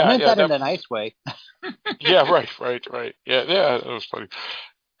 Anyway, I meant that in a nice way. Yeah, right. Yeah, that was funny.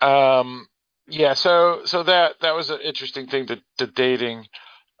 So that was an interesting thing, the dating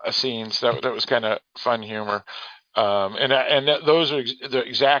scenes. That was kind of fun humor. Those are the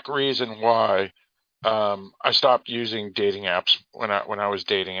exact reason why I stopped using dating apps when I was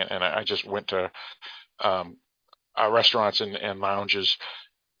dating it, and I just went to restaurants and lounges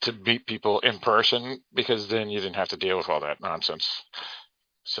to meet people in person because then you didn't have to deal with all that nonsense.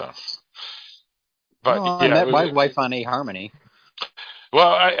 So, but I met my wife on eHarmony. Well,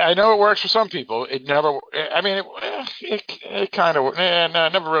 I know it works for some people. It never. I mean, it kind of. No,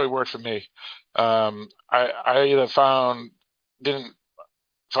 it never really worked for me. I either didn't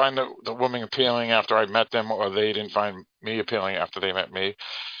find the woman appealing after I met them, or they didn't find me appealing after they met me.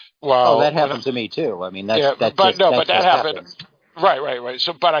 Well, that happened to me too. I mean, that happened. Right.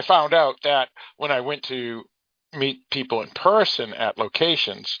 So, but I found out that when I went to meet people in person at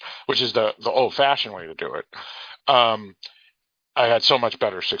locations, which is the old-fashioned way to do it, I had so much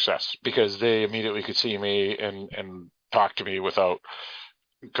better success because they immediately could see me and talk to me without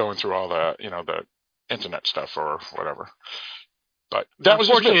going through all the the internet stuff or whatever. But that was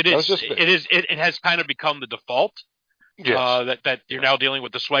just me. It has kind of become the default. Yes. That you're now dealing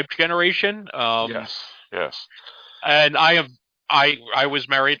with the swipe generation. Yes. And I was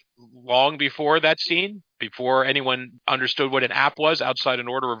married long before that scene, before anyone understood what an app was outside an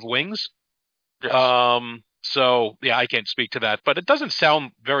order of wings. Yes. So yeah, I can't speak to that, but it doesn't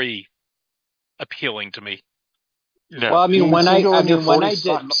sound very appealing to me. No. Well, I mean, when I did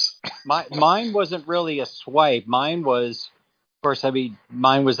mine wasn't really a swipe. Mine was, of course,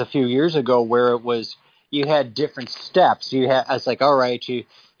 mine was a few years ago where it was you had different steps. I was like, all right,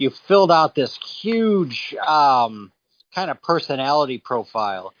 you filled out this huge kind of personality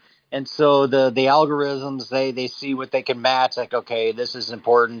profile. And so the algorithms, they see what they can match. Like, okay, this is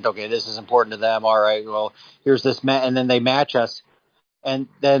important. Okay, this is important to them. All right, well, here's this and then they match us. And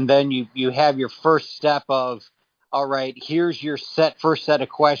then you have your first step of, all right, here's your first set of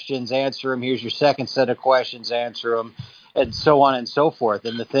questions, answer them. Here's your second set of questions, answer them, and so on and so forth.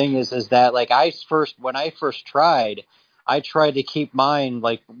 And the thing is that like when I first tried, I tried to keep mine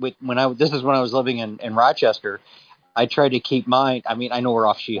like this is when I was living in Rochester. I tried to keep mine. I mean, I know we're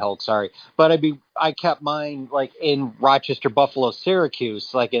off She-Hulk, sorry, but I kept mine like in Rochester, Buffalo,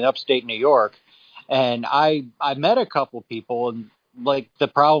 Syracuse, like in upstate New York, and I met a couple people, and like the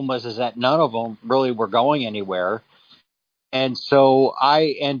problem is that none of them really were going anywhere, and so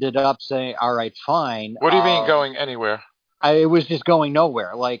I ended up saying, all right, fine. What do you mean going anywhere? It was just going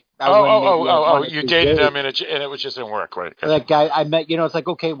nowhere. Like I wouldn't meet one or you two dated days. them and it was just didn't work, right? That guy I met, it's like,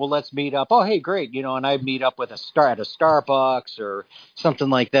 okay, well, let's meet up. Oh, hey, great, and I'd meet up with at a Starbucks or something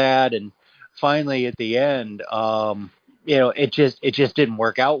like that. And finally, at the end, it just didn't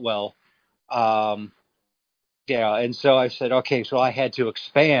work out well. And so I said, okay, so I had to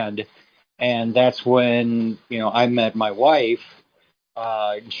expand, and that's when I met my wife.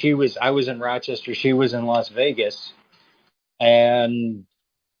 I was in Rochester, she was in Las Vegas, and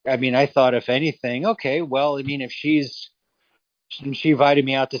I mean, I thought if anything, okay, well, I mean, if she invited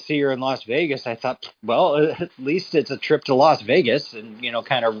me out to see her in Las Vegas, I thought, well, at least it's a trip to Las Vegas and,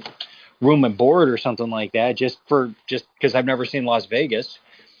 kind of room and board or something like that, just because I've never seen Las Vegas.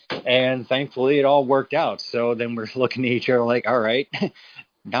 And thankfully it all worked out. So then we're looking at each other like, all right,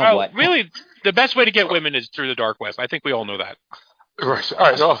 now what? Really, the best way to get women is through the dark web. I think we all know that. Right. All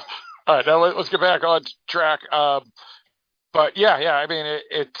right. Well, all right. Now let's get back on track. But yeah. I mean,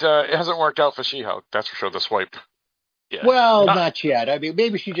 it hasn't worked out for She-Hulk. That's for sure. The swipe. Yeah. Well, not yet. I mean,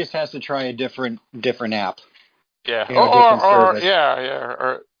 maybe she just has to try a different app. Yeah.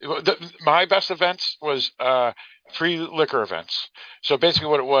 My best events was free liquor events. So basically,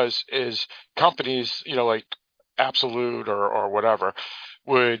 what it was is companies, like Absolute or whatever,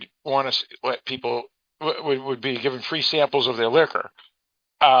 would want to let people would be given free samples of their liquor.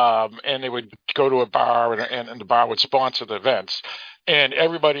 And they would go to a bar, and the bar would sponsor the events. And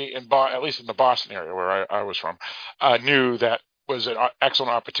everybody at least in the Boston area where I was from, knew that was an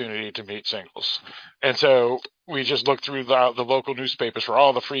excellent opportunity to meet singles. And so we just looked through the local newspapers for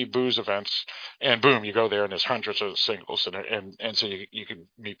all the free booze events, and boom, you go there and there's hundreds of singles, and so you can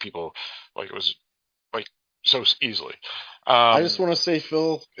meet people like it was like so easily. I just want to say,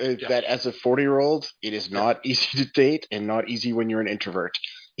 Phil, that as a 40-year-old, it is not easy to date and not easy when you're an introvert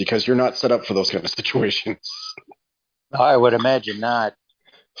because you're not set up for those kind of situations. I would imagine not.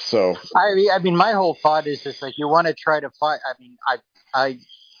 So I mean, my whole thought is just like you want to try to find. I mean,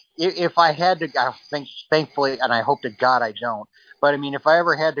 if I had to, I think, thankfully, and I hope to God I don't. But I mean, if I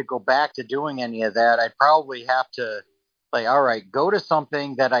ever had to go back to doing any of that, I'd probably have to, like, all right, go to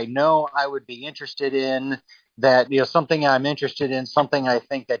something that I know I would be interested in. That something I'm interested in, something I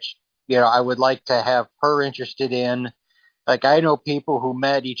think that I would like to have her interested in. Like I know people who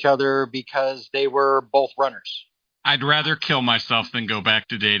met each other because they were both runners. I'd rather kill myself than go back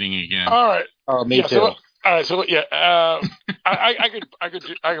to dating again. All right. Oh, me too. So, all right. So I could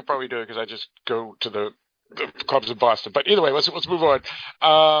probably do it because I just go to the clubs in Boston. But either way, let's move on.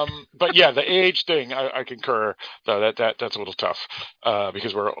 But yeah, the age thing, I concur. Though that's a little tough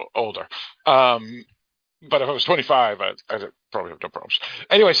because we're older. But if I was 25, I'd probably have no problems.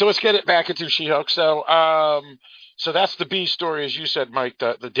 Anyway, so let's get it back into She-Hulk. So that's the B story, as you said, Mike.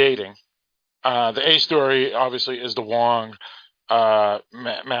 The dating. The A story obviously is the Wong,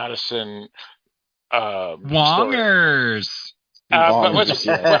 Madison. Wongers. But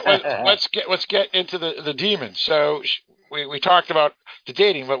let's get into the demons. So we talked about the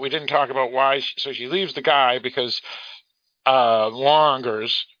dating, but we didn't talk about why. So she leaves the guy because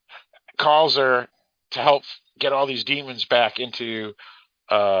Longers calls her to help get all these demons back into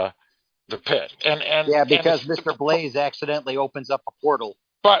the pit. And because Mr. Blaze accidentally opens up a portal.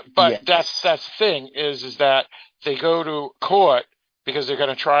 But that's the thing is that they go to court because they're going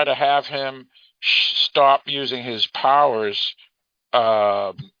to try to have him stop using his powers,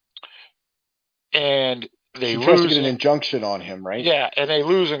 and they tries to get an injunction on him, right? Yeah, and they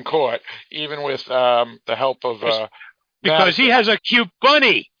lose in court, even with the help of because he has a cute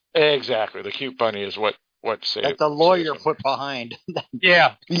bunny. Exactly, the cute bunny is what saved. That the lawyer put behind.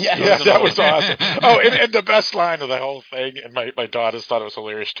 Yeah, that was awesome. Oh, and the best line of the whole thing, and my daughters thought it was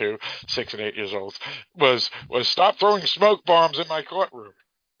hilarious too, 6 and 8 years old, was stop throwing smoke bombs in my courtroom.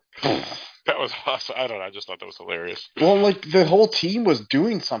 That was awesome. I don't know. I just thought that was hilarious. Well, like the whole team was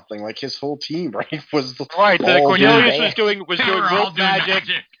doing something. Like his whole team, right? Was right. Cornelius was doing wolf magic,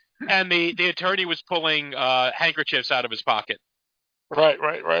 and the attorney was pulling handkerchiefs out of his pocket. Right.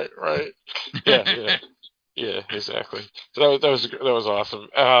 Yeah, exactly. So that was awesome.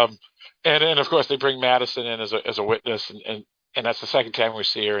 And of course they bring Madison in as a witness, and that's the second time we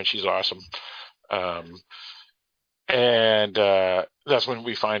see her, and she's awesome. And that's when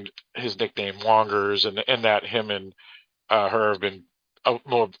we find his nickname Wongers, and that him and her have been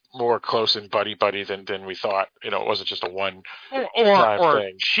more close and buddy than we thought. It wasn't just a one or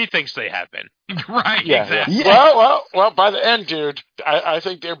thing. She thinks they have been. Right. Yeah, exactly. Yeah. Well. By the end, dude, I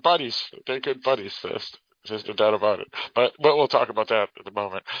think they're buddies. They're good buddies. There's no doubt about it. But we'll talk about that at the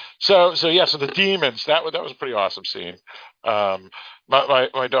moment. So the demons. That was a pretty awesome scene. My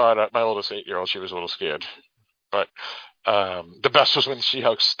daughter, my oldest 8-year-old, she was a little scared. But the best was when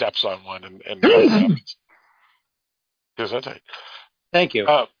She-Hulk steps on one and happens. Here's that tight. Thank you.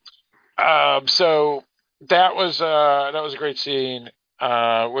 So that was a great scene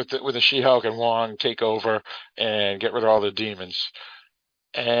with the She-Hulk and Wong take over and get rid of all the demons,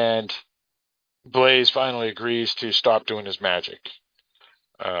 and Blaze finally agrees to stop doing his magic.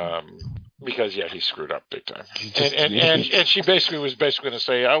 Because he screwed up big time, and she was basically going to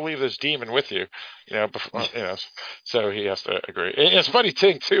say, "I'll leave this demon with you," before, So he has to agree. And it's funny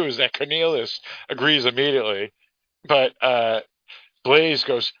thing too is that Cornelius agrees immediately, but Blaze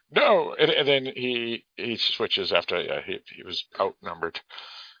goes no, and then he switches after he was outnumbered.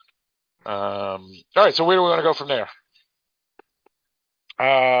 All right, so where do we want to go from there?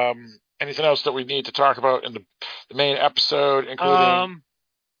 Anything else that we need to talk about in the main episode, including?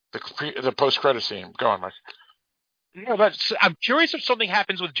 The post-credit scene. Go on, Mike. No, but I'm curious if something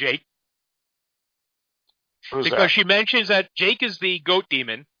happens with Jake. Who's because that? She mentions that Jake is the goat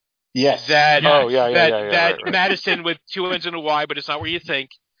demon. Yes. That right. Madison with 2 N's and a Y, but it's not where you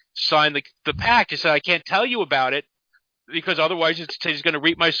think, signed the pact. He said, I can't tell you about it because otherwise he's going to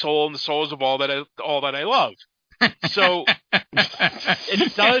reap my soul and the souls of all that I love. So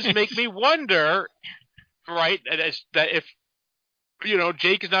it does make me wonder, right, that if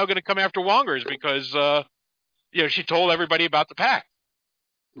Jake is now going to come after Wongers because, she told everybody about the pact.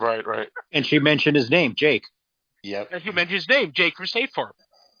 Right. And she mentioned his name, Jake. Yep. And she mentioned his name, Jake from State Farm.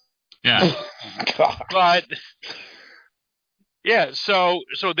 Yeah. God. But, so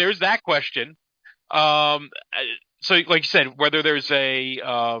there's that question. So like you said, whether there's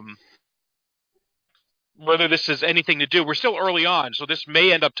whether this has anything to do, we're still early on, so this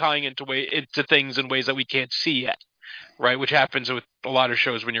may end up tying into things in ways that we can't see yet. Right, which happens with a lot of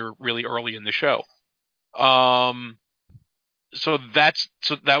shows when you're really early in the show. So that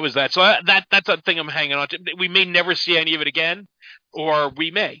was that. So that's a thing I'm hanging on to. We may never see any of it again, or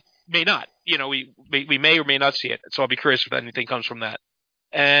we may not. We may or may not see it. So I'll be curious if anything comes from that.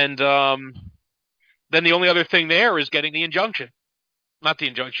 And then the only other thing there is getting the injunction, not the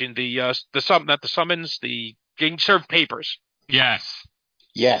injunction, not the summons, the getting served papers. Yes.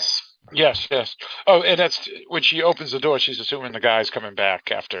 Yes. Oh, and that's when she opens the door. She's assuming the guy's coming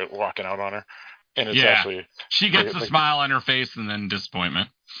back after walking out on her, and it's actually she gets a smile on her face and then disappointment.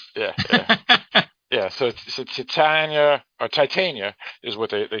 Yeah. Yeah. So Titania is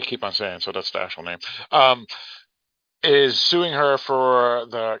what they keep on saying. So that's the actual name. Is suing her for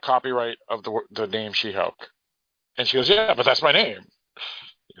the copyright of the name She-Hulk, and she goes, "Yeah, but that's my name."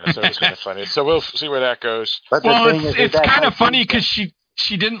 So it's kind of funny. So we'll see where that goes. But it's kind of funny because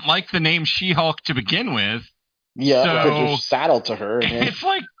she didn't like the name She-Hulk to begin with. Yeah, so but you're saddled to her. It's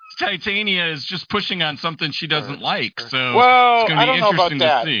like Titania is just pushing on something she doesn't like. So well, it's going to be interesting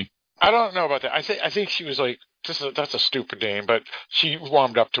to see. I don't know about that. I think she was like, that's a stupid name, but she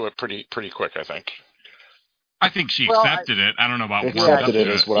warmed up to it pretty quick, I think. I think she accepted it. I don't know about accepted it.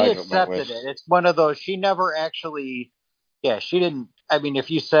 Is what I accepted it. It's one of those. She never actually Yeah, she didn't. I mean, if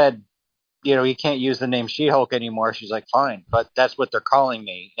you said, you can't use the name She-Hulk anymore, she's like, fine, but that's what they're calling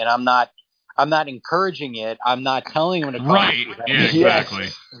me, and I'm not. I'm not encouraging it. I'm not telling them to call me Right. Yeah, Yes. exactly.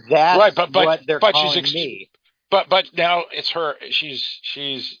 That's Right, what they're but calling me. but now it's her.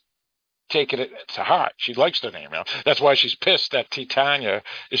 She's taking it to heart. She likes the name now. That's why she's pissed that Titania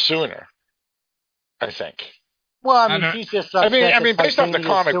is suing her, I think. Well, I I mean, don't. she's just upset that Based off the Titania is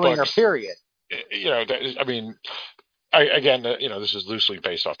comic suing her. books, Period. I mean, this is loosely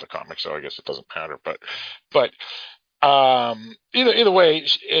based off the comics, so I guess it doesn't matter. But either way,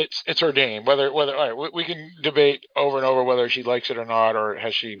 it's her name. Whether all right, we can debate over and over whether she likes it or not, or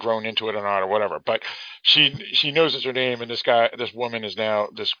has she grown into it or not, or whatever. But she knows it's her name, and this woman is now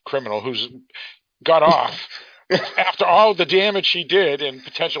this criminal who's got off after all the damage she did and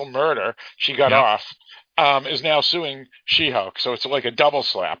potential murder. She got Yep. off. Is now suing She-Hulk, so it's like a double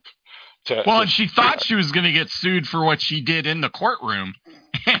slap. Well, and she thought she was going to get sued for what she did in the courtroom,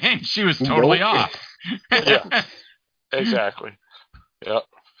 and she was totally Nope. off. Yeah, exactly. Yep.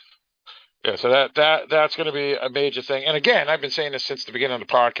 Yeah, so that's going to be a major thing. And again, I've been saying this since the beginning of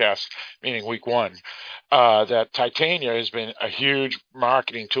the podcast, meaning week one, that Titania has been a huge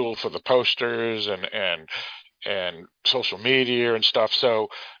marketing tool for the posters and social media and stuff. So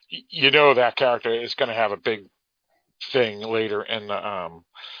that character is going to have a big thing later in the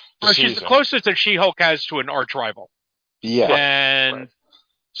She's season. the closest that She-Hulk has to an arch rival. Yeah. And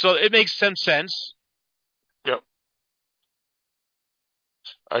so it makes some sense. Yep.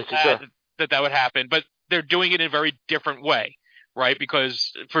 I concur. That would happen, but they're doing it in a very different way, right?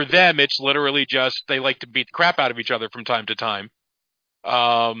 Because for them, it's literally just they like to beat the crap out of each other from time to time,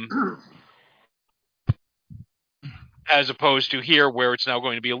 as opposed to here where it's now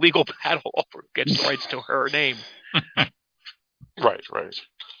going to be a legal battle over who gets the rights to her name. Right.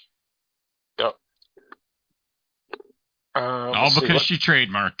 Yep. All because she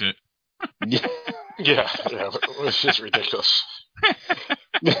trademarked it. Yeah. Yeah, which is ridiculous.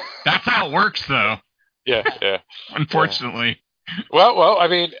 That's how it works, though. Yeah. Unfortunately. Yeah. Well, I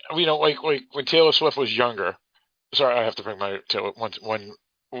mean, like when Taylor Swift was younger. Sorry, I have to bring my Taylor once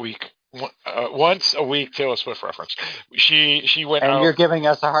a week Taylor Swift reference. She went And out. you're giving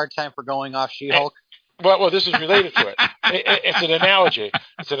us a hard time for going off She-Hulk? Well, this is related to it. It's an analogy.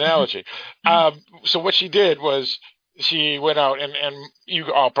 So what she did was she went out and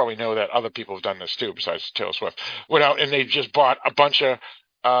you all probably know that other people have done this too, besides Taylor Swift. Went out and they just bought a bunch of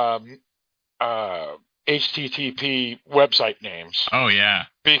HTTP website names. Oh yeah.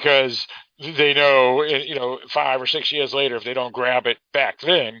 Because they know, 5 or 6 years later, if they don't grab it back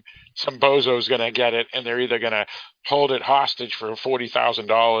then, some bozo's going to get it, and they're either going to hold it hostage for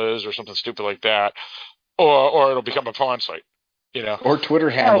 $40,000 or something stupid like that, or it'll become a pawn site. Or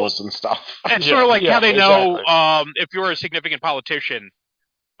Twitter handles and stuff. It's sort of like how they know if you're a significant politician,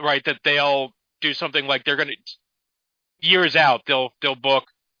 right, that they'll do something like they're going to, years out, they'll book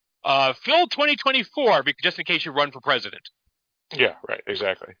Phil 2024 just in case you run for president. Yeah, right,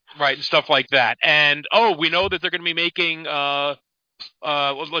 exactly. Right, and stuff like that. And, we know that they're going to be making,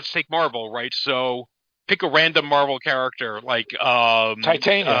 let's take Marvel, right? So pick a random Marvel character like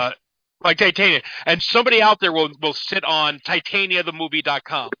Titania. Like Titania. And somebody out there will sit on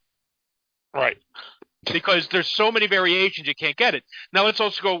TitaniaTheMovie.com. Right. Because there's so many variations you can't get it. Now let's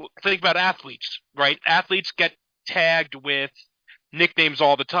also go think about athletes, right? Athletes get tagged with nicknames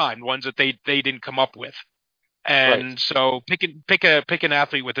all the time, ones that they didn't come up with. And so pick an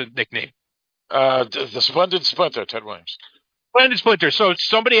athlete with a nickname. The Splendid Splinter, Ted Williams. Splendid Splinter. So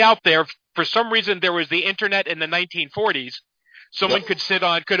somebody out there, for some reason, there was the internet in the 1940s. Someone could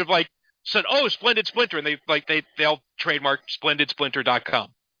have said, "Oh, Splendid Splinter," and they'll trademark SplendidSplinter.com.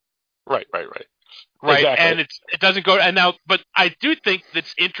 Right. Right, exactly. and it doesn't go. And now, but I do think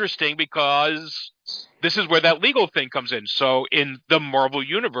that's interesting because this is where that legal thing comes in. So in the Marvel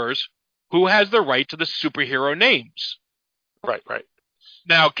universe, who has the right to the superhero names? Right.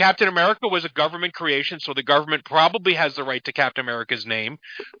 Now, Captain America was a government creation, so the government probably has the right to Captain America's name,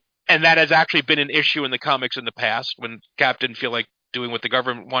 and that has actually been an issue in the comics in the past when Captain feel like doing what the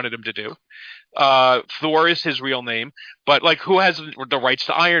government wanted him to do. Thor is his real name, but who has the rights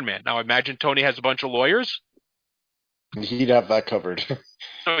to Iron Man? Now, I imagine Tony has a bunch of lawyers. He'd have that covered.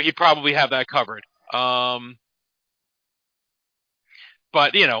 So he'd probably have that covered.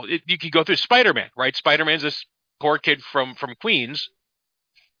 But you could go through Spider-Man, right? Spider-Man's this poor kid from Queens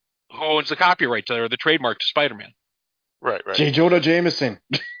who owns the copyright to or the trademark to Spider-Man. Right. J. Jonah Jameson.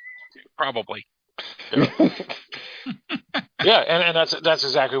 Probably. Yeah, and that's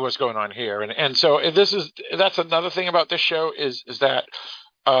exactly what's going on here, and so that's another thing about this show is that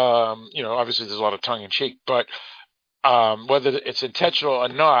obviously there's a lot of tongue in cheek, but whether it's intentional or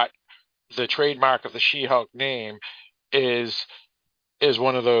not, the trademark of the She-Hulk name is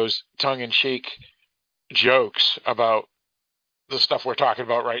one of those tongue-in-cheek jokes about the stuff we're talking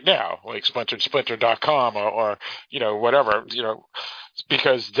about right now, like splintered.com or whatever,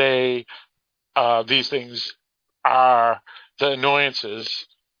 because these things are the annoyances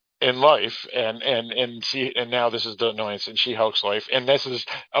in life, and now this is the annoyance in She-Hulk's life, and this is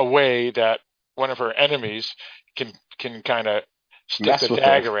a way that one of her enemies can kind of stick the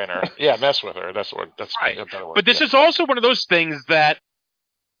dagger in her. Yeah, mess with her. That's right. A better word. But this is also one of those things that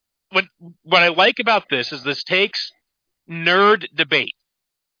what I like about this is this takes nerd debate,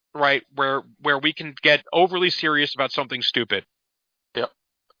 right, where we can get overly serious about something stupid. Yep.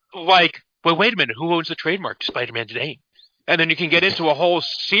 Like, well, wait a minute, who owns the trademark to Spider-Man's name? And then you can get into a whole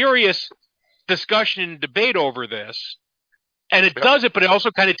serious discussion and debate over this. And it does it, but it also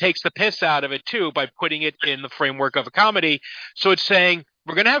kind of takes the piss out of it, too, by putting it in the framework of a comedy. So it's saying,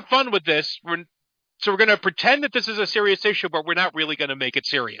 we're going to have fun with this. So we're going to pretend that this is a serious issue, but we're not really going to make it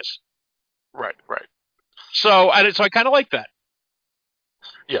serious. Right. So I kind of like that.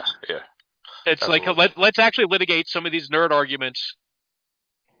 Yeah. It's absolutely. Like, let's actually litigate some of these nerd arguments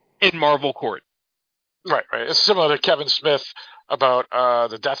in Marvel court. Right. It's similar to Kevin Smith about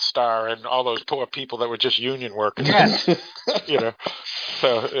the Death Star and all those poor people that were just union workers. Yes.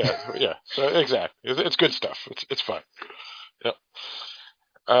 So yeah. So exactly, it's good stuff. It's fun. Yep.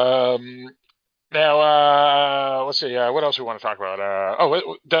 Now let's see. What else we want to talk about?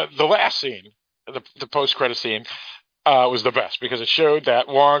 The last scene, the post-credit scene, was the best because it showed that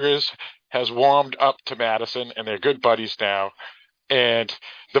Wongers has warmed up to Madison and they're good buddies now. And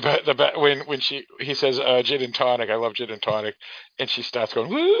when he says gin and tonic, I love gin and tonic, and she starts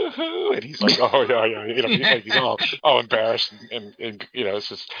going woohoo, and he's like, oh yeah, he's all embarrassed, and it's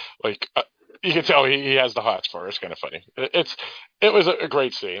just like you can tell he has the hots for her. It's kind of funny. It was a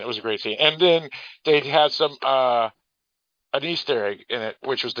great scene. It was a great scene, and then they had some an Easter egg in it,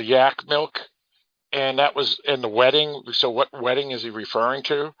 which was the yak milk, and that was in the wedding. So what wedding is he referring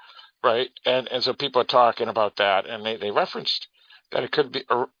to, right? And so people are talking about that, and they referenced that it could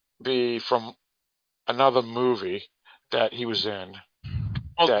be from another movie that he was in.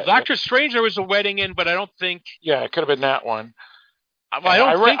 Well, Doctor Strange there was a wedding in, but I don't think. Yeah, it could have been that one. Well, I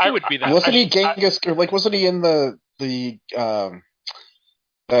don't think it would be that. Wasn't he Genghis? Wasn't he in the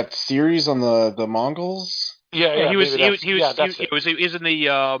that series on the Mongols? Yeah. He was in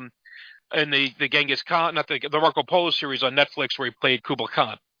the Genghis Khan, not the Marco Polo series on Netflix where he played Kublai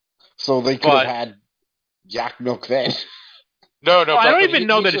Khan. So they could have had yak milk then. No, I don't even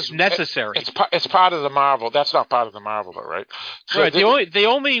know that it's necessary. It's part of the Marvel. That's not part of the Marvel, though, right? So right. The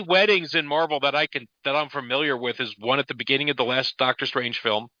only weddings in Marvel that I'm familiar with is one at the beginning of the last Doctor Strange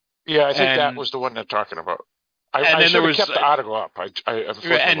film. Yeah, I think that was the one they're talking about. I should have kept the article up. I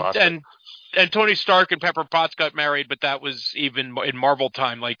lost it. And Tony Stark and Pepper Potts got married, but that was even in Marvel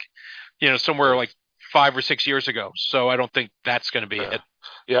time, like somewhere like 5 or 6 years ago. So I don't think that's going to be it.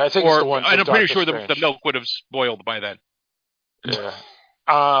 Yeah, I think it's the one. I'm pretty sure the milk would have spoiled by then. Yeah.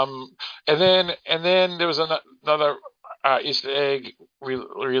 And then there was another Easter egg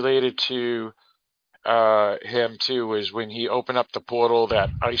related to him too, was when he opened up the portal, that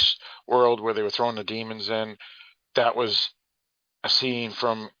ice world where they were throwing the demons in. That was a scene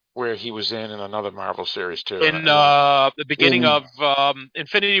from where he was in another Marvel series too. In the beginning of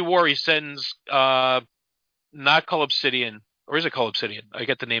Infinity War, he sends not Cull Obsidian, or is it Cull Obsidian? I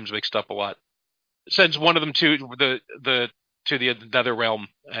get the names mixed up a lot. Sends one of them to the nether realm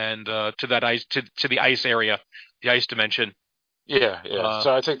and to that ice to the ice area, the ice dimension. Yeah.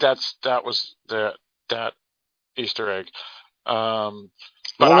 So I think that was that Easter egg.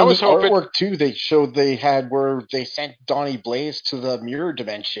 But I was hoping artwork too. They showed they had where they sent Donnie Blaze to the mirror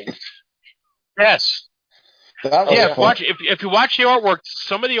dimension. Yes. Fun. If you watch the artwork,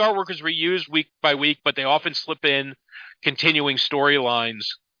 some of the artwork is reused week by week, but they often slip in continuing storylines.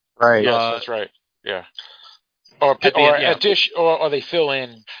 Right. Yes, that's right. Yeah. Or they fill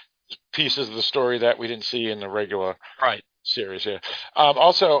in pieces of the story that we didn't see in the regular series. Yeah.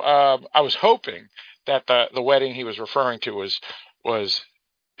 Also, I was hoping that the wedding he was referring to was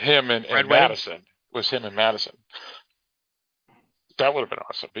him and Madison. Was him and Madison. That would have been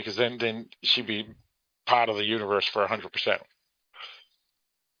awesome because then she'd be part of the universe for 100%.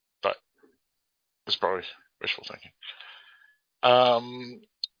 But it's probably wishful thinking.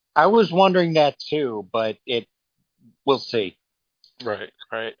 I was wondering that too, but we'll see. Right.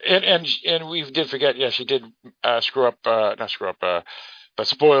 And we did forget. Yeah, she did not screw up, but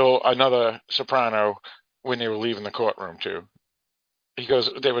spoil another Soprano when they were leaving the courtroom too.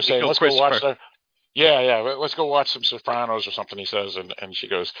 They were saying, let's go watch Yeah. Let's go watch some Sopranos or something. He says, and she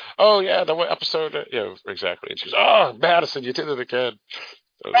goes, "Oh yeah, the episode." Yeah, exactly. And she goes, "Oh, Madison, you did it again."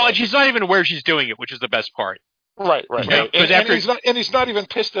 Oh, and she's not even aware she's doing it, which is the best part. Right. Because He's not even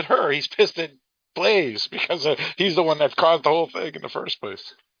pissed at her. He's pissed at Blaze because he's the one that caused the whole thing in the first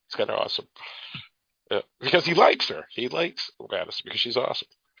place. It's kind of awesome. Yeah, because he likes her. He likes Madison because she's awesome.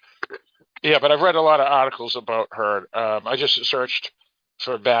 Yeah, but I've read a lot of articles about her. I just searched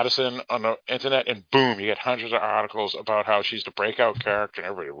for Madison on the internet, and boom, you get hundreds of articles about how she's the breakout character, and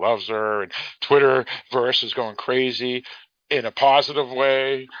everybody loves her, and Twitterverse is going crazy in a positive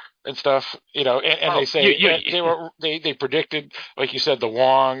way and stuff. And they say they predicted, like you said, the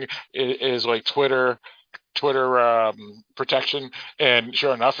Wong is like Twitter protection, and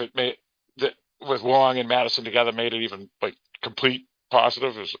sure enough, it made that with Wong and Madison together made it even like complete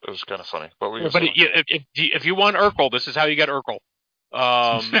positive. It was kind of funny. But if you want Urkel, this is how you get Urkel.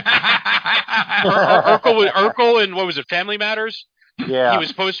 Urkel and what was it, Family Matters? Yeah. He was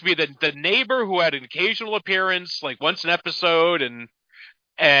supposed to be the neighbor who had an occasional appearance, like once an episode, and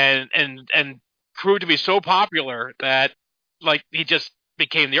proved to be so popular that like he just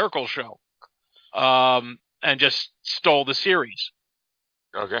became the Urkel show, and just stole the series.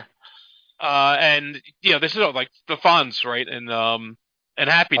 Okay. And this is like the Fonz, right? And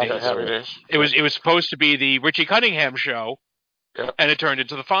Happy Days. Okay, Happy Days. It was supposed to be the Richie Cunningham show, and it turned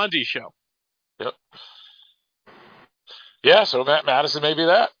into the Fonzie show. Yep. Yeah, so Madison may be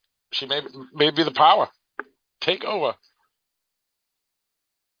that. She may be the power. Take over.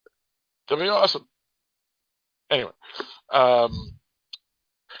 That'd be awesome. Anyway,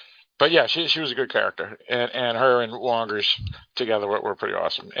 but yeah, she was a good character, and her and Wongers together were pretty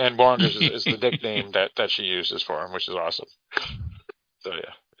awesome. And Wongers is the nickname that she uses for him, which is awesome. So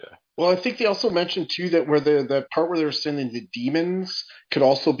yeah. Well, I think they also mentioned too that where the part where they were sending the demons could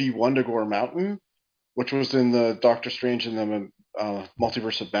also be Wundagore Mountain, which was in the Doctor Strange and the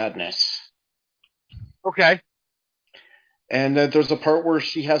Multiverse of Madness. Okay. And there's a part where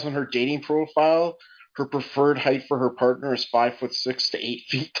she has on her dating profile, her preferred height for her partner is 5'6" to 8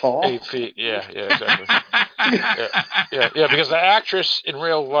 feet tall. 8 feet, yeah, exactly. yeah, because the actress in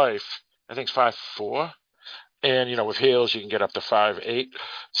real life, I think, is 5'4", and with heels you can get up to 5'8".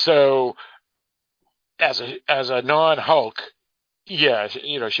 So as a non-Hulk, yeah,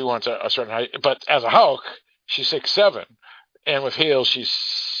 she wants a certain height, but as a Hulk, she's 6'7", and with heels she's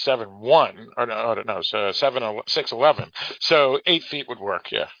 7'1", or no, so 6'11". So 8 feet would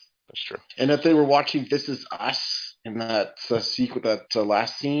work. Yeah, that's true. And if they were watching This Is Us in that sequence, that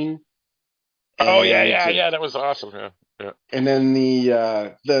last scene. Oh yeah, that was awesome. Yeah. And then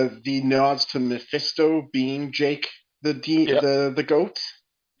the nods to Mephisto being Jake the goat.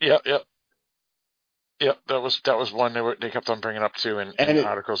 Yep. That was one they kept on bringing up too in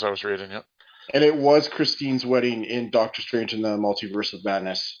articles I was reading. Yep. And it was Christine's wedding in Doctor Strange and the Multiverse of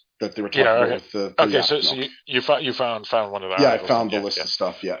Madness that they were talking about with the okay, so you found one of the articles. I found the list of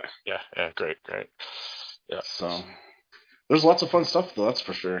stuff. Yeah, great. Yeah. So there's lots of fun stuff though, that's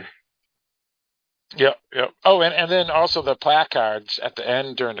for sure. Yep. Oh, and then also the placards at the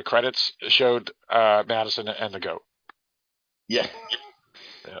end during the credits showed Madison and the goat. Yeah.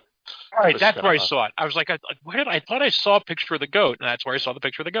 All right, that's where I saw it. I was like, I thought I saw a picture of the goat, and that's where I saw the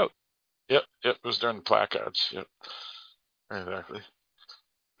picture of the goat. Yep, it was during the placards. Yep, exactly.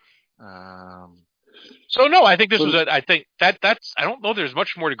 So no, I think this was. I think that's. I don't know. There's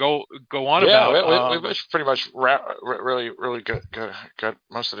much more to go on about. Yeah, we pretty much really got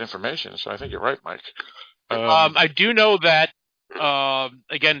most of the information. So I think you're right, Mike. I do know that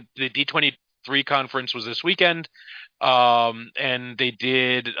again, the D23 conference was this weekend, and they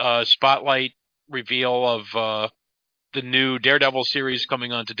did a spotlight reveal of the new Daredevil series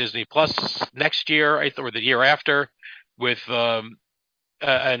coming onto Disney Plus next year, or the year after, with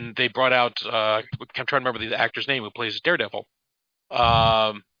and they brought out I'm trying to remember the actor's name who plays Daredevil.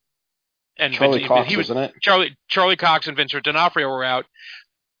 And Charlie Cox, isn't it? Charlie Cox and Vincent D'Onofrio were out,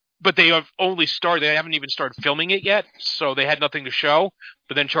 but they have only started. They haven't even started filming it yet, so they had nothing to show.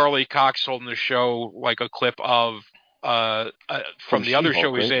 But then Charlie Cox told them to show like a clip of from the other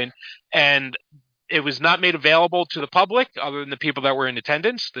show he's in, and it was not made available to the public other than the people that were in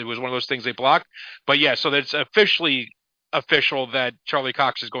attendance. It was one of those things they blocked. But yeah, so it's official that Charlie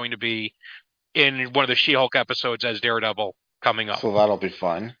Cox is going to be in one of the She-Hulk episodes as Daredevil coming up. So that'll be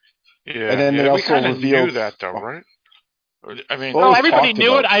fun. Yeah, and then they also revealed knew that though, right? I mean, everybody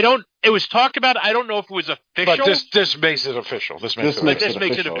knew it. It was talked about. I don't know if it was official. But this makes it official. This makes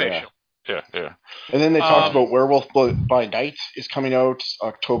it official. Yeah. And then they talked about Werewolf by Night is coming out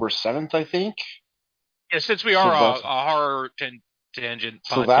October 7th, I think. Yeah, since we are a horror tangent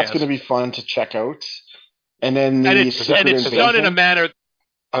So podcast. that's going to be fun to check out. And then it's done in a manner.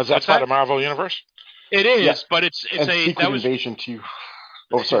 Is that part of Marvel Universe? It is, but it's and Secret Invasion too.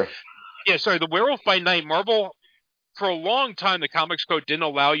 Oh, sorry. Yeah, sorry. The Werewolf by Night, Marvel, for a long time, the Comics Code didn't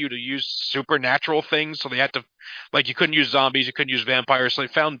allow you to use supernatural things, so they had to, like, you couldn't use zombies, you couldn't use vampires, so they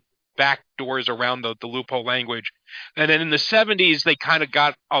found back doors around the loophole language. And then in the 70s, they kind of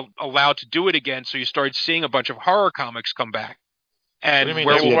got allowed to do it again, so you started seeing a bunch of horror comics come back. And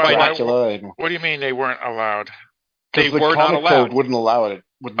what do you mean Dracula? What do you mean they weren't allowed? Because the comic code wouldn't allow it.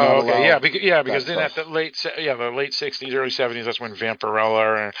 Because then at the late 60s, early 70s, that's when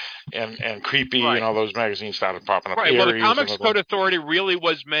Vampirella and Creepy and all those magazines started popping up. Right. Well, the Comics Code Authority really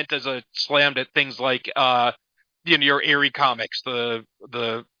was meant as a slam at things like your Eerie comics, the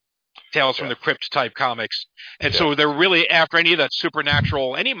Tales from the Crypt type comics, and so they're really after any of that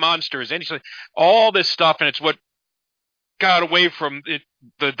supernatural, any monsters, all this stuff, and it's what got away from it,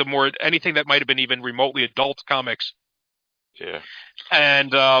 the more anything that might have been even remotely adult comics. Yeah.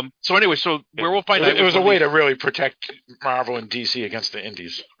 And so anyway, Werewolf by Night. It was a way to really protect Marvel and DC against the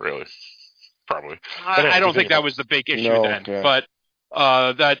indies, really. Probably. I don't think that was the big issue then. Yeah. But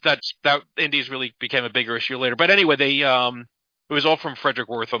that indies really became a bigger issue later. But anyway, it was all from Frederick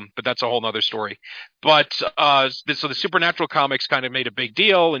Wortham, but that's a whole other story. But so the supernatural comics kind of made a big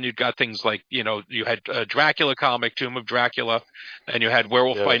deal, and you've got things like, you had a Dracula comic, Tomb of Dracula, and you had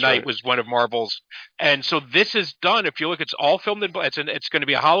Werewolf by Night was one of Marvel's. And so this is done. If you look, it's all filmed in black. It's going to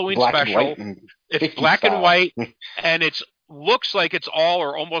be a Halloween special. It's black and white, and it looks like it's all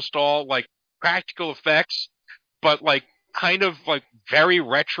or almost all like practical effects, but like kind of like very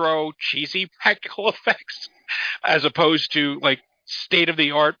retro, cheesy practical effects, as opposed to like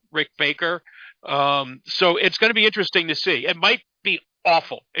state-of-the-art Rick Baker. So it's going to be interesting to see. It might be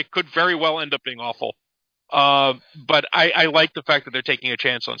awful. It could very well end up being awful. But I like the fact that they're taking a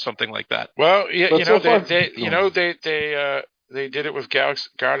chance on something like that. Well, yeah, they did it with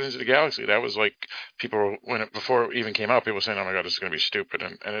Guardians of the Galaxy. That was like before it even came out, people were saying, "Oh my God, this is going to be stupid,"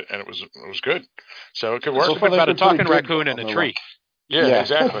 and it was good. So it could work. So about a talking raccoon in a tree. Yeah,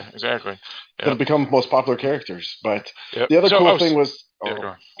 exactly. They've become most popular characters. But the other cool thing was...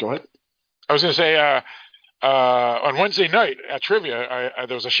 go ahead. I was going to say, on Wednesday night at Trivia,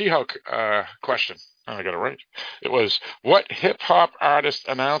 there was a She-Hulk question. And I got it right. It was, what hip-hop artist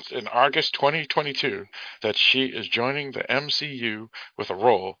announced in August 2022 that she is joining the MCU with a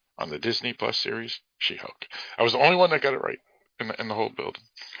role on the Disney Plus series She-Hulk? I was the only one that got it right in the whole building.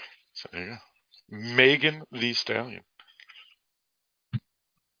 So there you go. Megan Thee Stallion.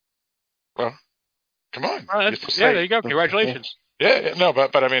 Well, come on. There you go. Congratulations. Yeah, no,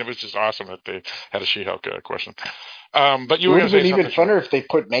 but I mean, it was just awesome that they had a She-Hulk question. But you would have been even funner if they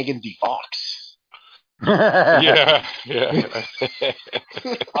put Megan Thee Fox. yeah.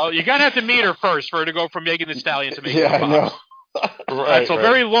 Oh, you're gonna have to meet her first for her to go from Megan Thee Stallion to Megan Thee Fox. No. That's a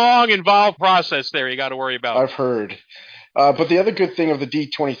very long, involved process there. You got to worry about. I've heard. But the other good thing of the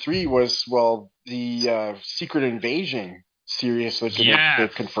D23 was, the Secret Invasion series that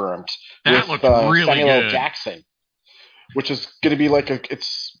they've confirmed. That looked really Samuel good. L. Jackson, which is going to be like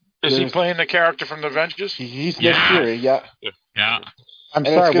Is he playing the character from the Avengers? He's Nick Fury, yeah. I'm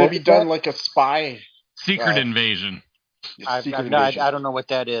sorry, it's going to be done like a spy. Secret Invasion. I don't know what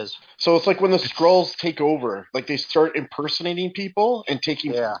that is. So it's like when the Skrulls take over, like they start impersonating people and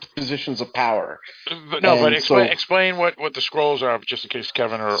taking positions of power. But explain what the Skrulls are, just in case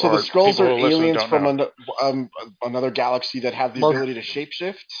Kevin or the Skrulls are aliens from another galaxy that have the ability to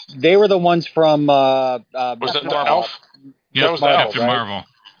shapeshift. They were the ones from was that the Elf? Yeah, that was Captain Marvel.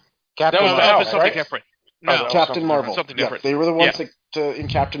 Captain Marvel is something different. No, Captain Marvel. Something different. They were the ones in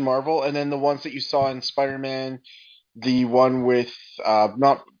Captain Marvel, and then the ones that you saw in Spider-Man, the one with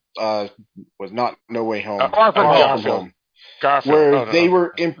not No Way Home. Garfield. Where they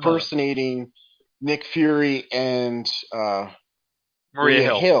were impersonating Nick Fury and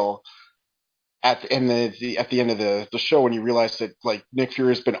Maria Hill at the end of the show, when you realize that like Nick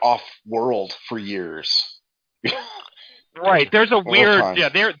Fury has been off world for years. Right. There's a weird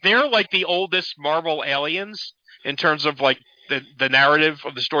they're like the oldest Marvel aliens in terms of like the narrative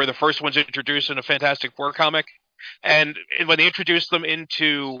of the story. The first one's introduced in a Fantastic Four comic. And when they introduced them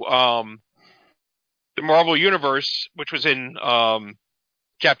into the Marvel Universe, which was in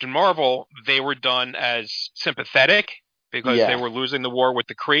Captain Marvel, they were done as sympathetic because they were losing the war with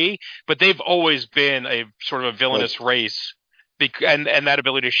the Kree. But they've always been a sort of a villainous race. And that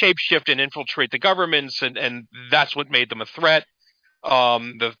ability to shapeshift and infiltrate the governments, and that's what made them a threat.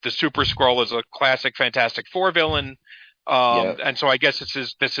 The Super Skrull is a classic Fantastic Four villain, and so I guess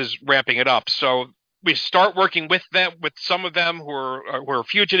this is ramping it up. So we start working with them, with some of them who are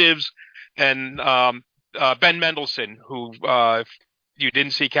fugitives, and Ben Mendelsohn, who if you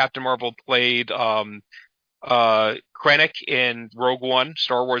didn't see, Captain Marvel played Krennic in Rogue One,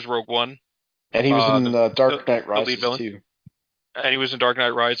 Star Wars Rogue One, and he was in Dark Knight Rises too. And he was in Dark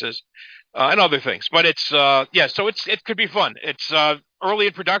Knight Rises, and other things. But it's so it could be fun. It's early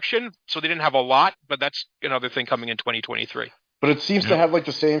in production, so they didn't have a lot, but that's another thing coming in 2023. But it seems to have like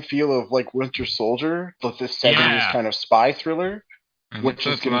the same feel of like Winter Soldier, but this 70s kind of spy thriller, which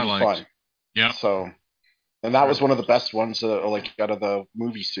is going to be fun. Yeah. So, and that was one of the best ones, like out of the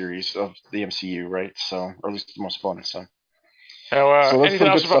movie series of the MCU, right? So, or at least the most fun. So, so that's some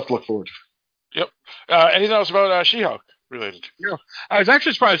good stuff to look forward to. Yep. Anything else about She-Hulk related? Yeah, I was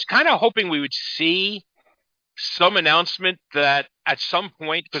actually surprised. I was kind of hoping we would see some announcement that at some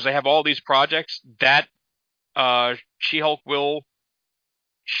point, because they have all these projects, that She-Hulk will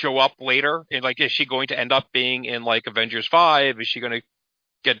show up later. And, like, is she going to end up being in like Avengers 5? Is she going to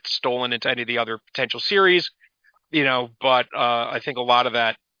get stolen into any of the other potential series? But I think a lot of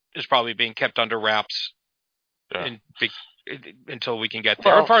that is probably being kept under wraps until we can get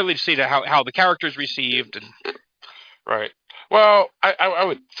there. Or partly to see how the character is received. Right. Well, I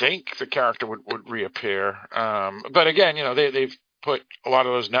would think the character would reappear. But again, they've put a lot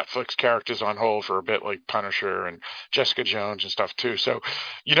of those Netflix characters on hold for a bit, like Punisher and Jessica Jones and stuff too. So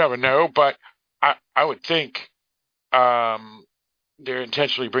you never know. But I would think they're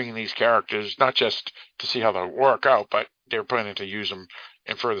intentionally bringing these characters not just to see how they'll work out, but they're planning to use them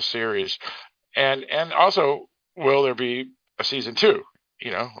in further series. And also, will there be a season 2?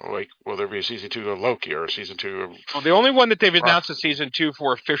 Like, will there be a season 2 of Loki or a season 2 of... Well, the only one that they've announced a season 2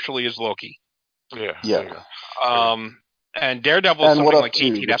 for officially is Loki. Yeah. And Daredevil's something like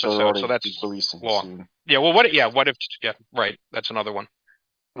 18 episodes, so that's long. Soon. Yeah, well, what if... Yeah, right, that's another one.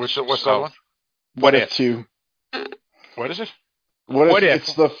 What's the other one? What if 2? What is it? What if?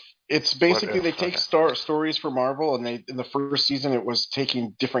 It's basically they take stories for Marvel, and in the first season it was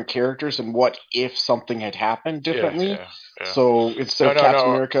taking different characters and what if something had happened differently. Yeah. So instead of Captain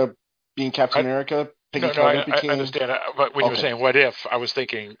America being Captain America, Peggy Carter became... I understand, but when you were saying what if, I was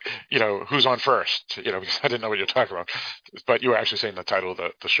thinking, who's on first? Because I didn't know what you were talking about. But you were actually saying the title of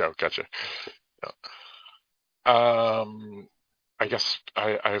the show. Gotcha. I guess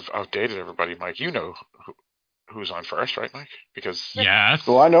I've outdated everybody, Mike. Who's on first, right, Mike? Because yes.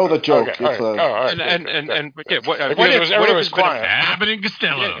 Well, I know the joke. Okay, all right. What if was quiet? Abbott and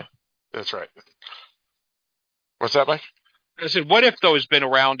Costello. Yeah. That's right. What's that, Mike? I said, what if though has been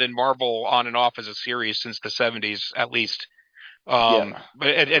around in Marvel on and off as a series since the 70s at least? But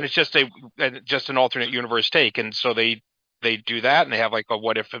it's just an alternate universe take, and so they do that, and they have like a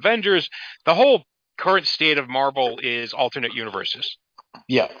what if Avengers. The whole current state of Marvel is alternate universes.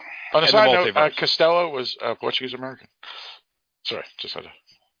 Yeah. On a side note, Costello was Portuguese American. Sorry, just had to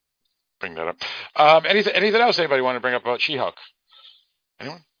bring that up. Anything else anybody want to bring up about She-Hulk?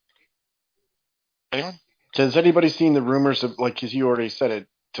 Anyone? Has anybody seen the rumors of, like, because you already said it,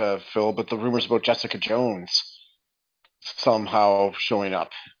 Phil, but the rumors about Jessica Jones somehow showing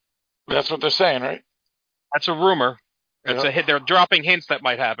up? That's what they're saying, right? That's a rumor. It's a hit. They're dropping hints that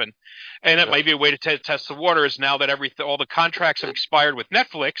might happen, and it might be a way to test the waters. Now that all the contracts have expired with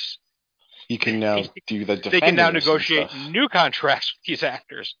Netflix, you can now do the. They can now negotiate new contracts with these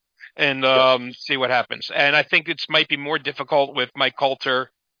actors and see what happens. And I think it might be more difficult with Mike Coulter,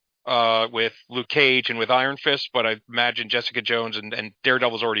 with Luke Cage, and with Iron Fist. But I imagine Jessica Jones and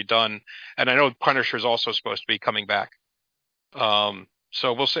Daredevil's already done, and I know Punisher is also supposed to be coming back.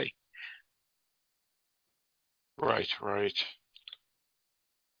 So we'll see. Right.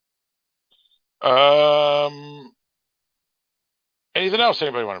 Anything else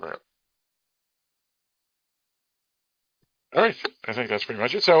anybody want to bring up? All right. I think that's pretty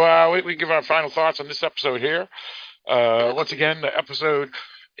much it. So we give our final thoughts on this episode here. Once again, the episode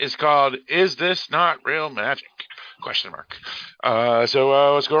is called "Is This Not Real Magic?" ?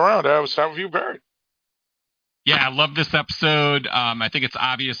 So let's go around. We'll start with you, Barry. Yeah, I love this episode. I think it's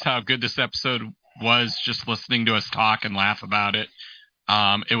obvious how good this episode was just listening to us talk and laugh about it.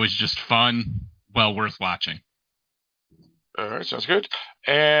 It was just fun, well worth watching. All right, sounds good.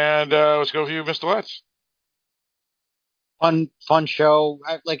 And let's go with you, Mr. Letts. Fun show.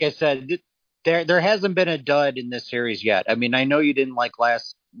 Like I said, there hasn't been a dud in this series yet. I mean, I know you didn't like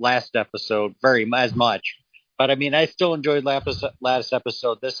last episode as much, but I mean, I still enjoyed last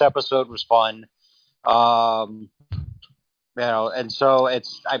episode. This episode was fun. And so I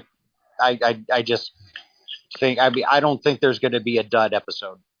just think, I don't think there's going to be a dud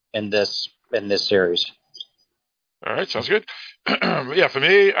episode in this series. All right, sounds good. Yeah, for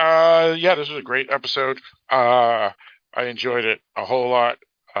me, this was a great episode. I enjoyed it a whole lot.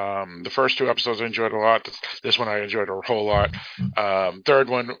 The first two episodes I enjoyed a lot. This one I enjoyed a whole lot. Third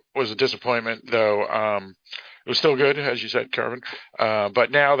one was a disappointment, though. It was still good, as you said, Kevin. But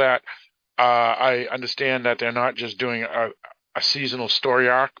now that I understand that they're not just doing a seasonal story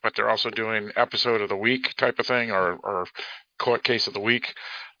arc, but they're also doing episode of the week type of thing, or court case of the week.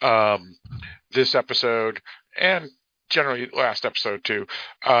 This episode and generally last episode too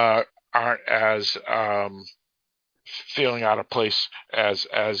aren't as feeling out of place as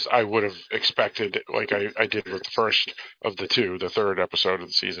I would have expected, like I did with the first of the two, the third episode of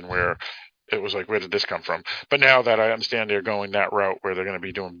the season, where it was like, where did this come from? But now that I understand they're going that route, where they're going to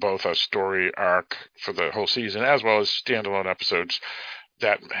be doing both a story arc for the whole season as well as standalone episodes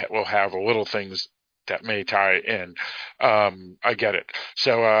that will have little things that may tie in, I get it.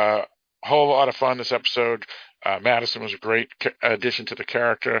 So a whole lot of fun this episode. Madison was a great addition to the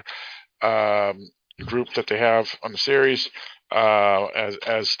character group that they have on the series,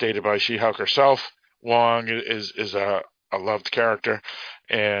 as stated by She-Hulk herself. Wong is a loved character,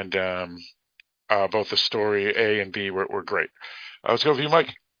 and both the story A and B were great. Let's go with you,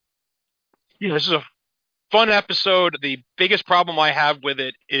 Mike. Yeah, this is a fun episode. The biggest problem I have with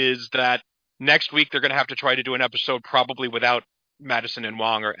it is that next week they're going to have to try to do an episode probably without Madison and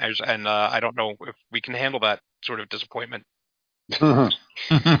Wong, and I don't know if we can handle that sort of disappointment. All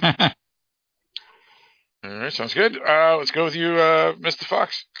right, sounds good. Let's go with you, Mr.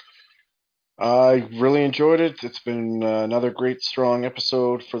 Fox. I really enjoyed it. It's been another great, strong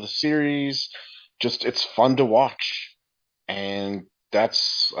episode for the series. Just, it's fun to watch. And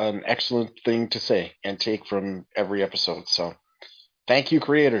that's an excellent thing to say and take from every episode. So, thank you,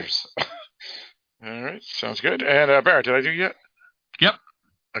 creators. All right, sounds good. And Barrett, did I do yet? Yep.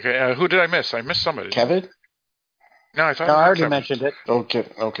 Okay, who did I miss? I missed somebody. Kevin? No, I thought I already Kevin mentioned it.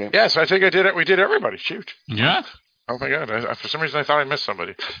 Okay. Yes, I think I did it. We did everybody. Shoot. Yeah. Oh my God! For some reason, I thought I missed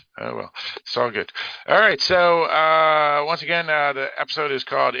somebody. Oh well, it's all good. All right. So once again, the episode is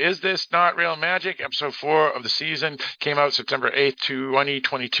called "Is This Not Real Magic?" Episode 4 of the season came out September 8th,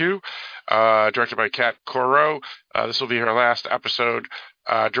 2022. Directed by Kat Coro. This will be her last episode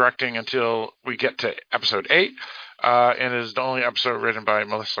directing until we get to episode 8, and it is the only episode written by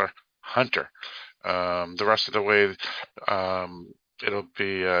Melissa Hunter. The rest of the way, it'll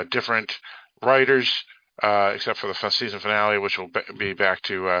be different writers. Except for the season finale, which will be back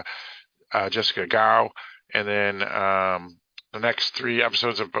to Jessica Gao. And then the next 3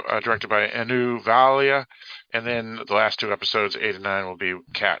 episodes are directed by Anu Valia. And then the last 2 episodes, 8 and 9, will be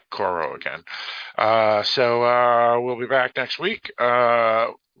Kat Coro again. So we'll be back next week.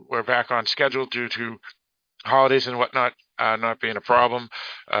 We're back on schedule due to holidays and whatnot not being a problem.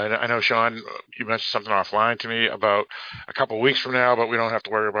 I know, Sean, you mentioned something offline to me about a couple of weeks from now, but we don't have to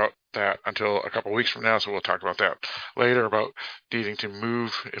worry about that until a couple of weeks from now, so we'll talk about that later, about needing to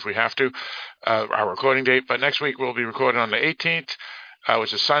move if we have to, our recording date. But next week we'll be recording on the 18th,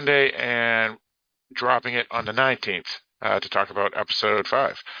 which is Sunday, and dropping it on the 19th to talk about episode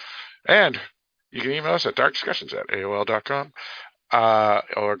 5. And you can email us at darkdiscussions@aol.com.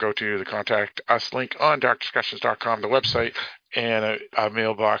 Or go to the Contact Us link on darkdiscussions.com, the website, and a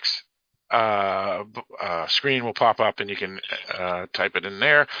mailbox screen will pop up, and you can type it in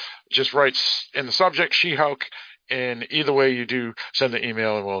there. Just write in the subject She-Hulk, and either way you do, send the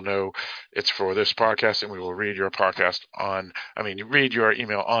email, and we'll know it's for this podcast, and we will read your read your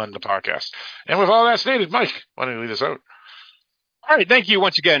email on the podcast. And with all that stated, Mike, why don't you lead us out? All right, thank you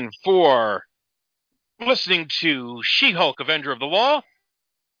once again for listening to She-Hulk, Avenger of the Law.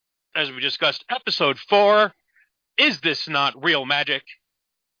 As we discussed, episode 4, Is This Not Real Magic?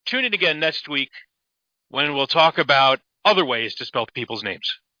 Tune in again next week when we'll talk about other ways to spell people's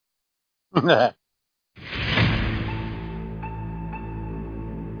names.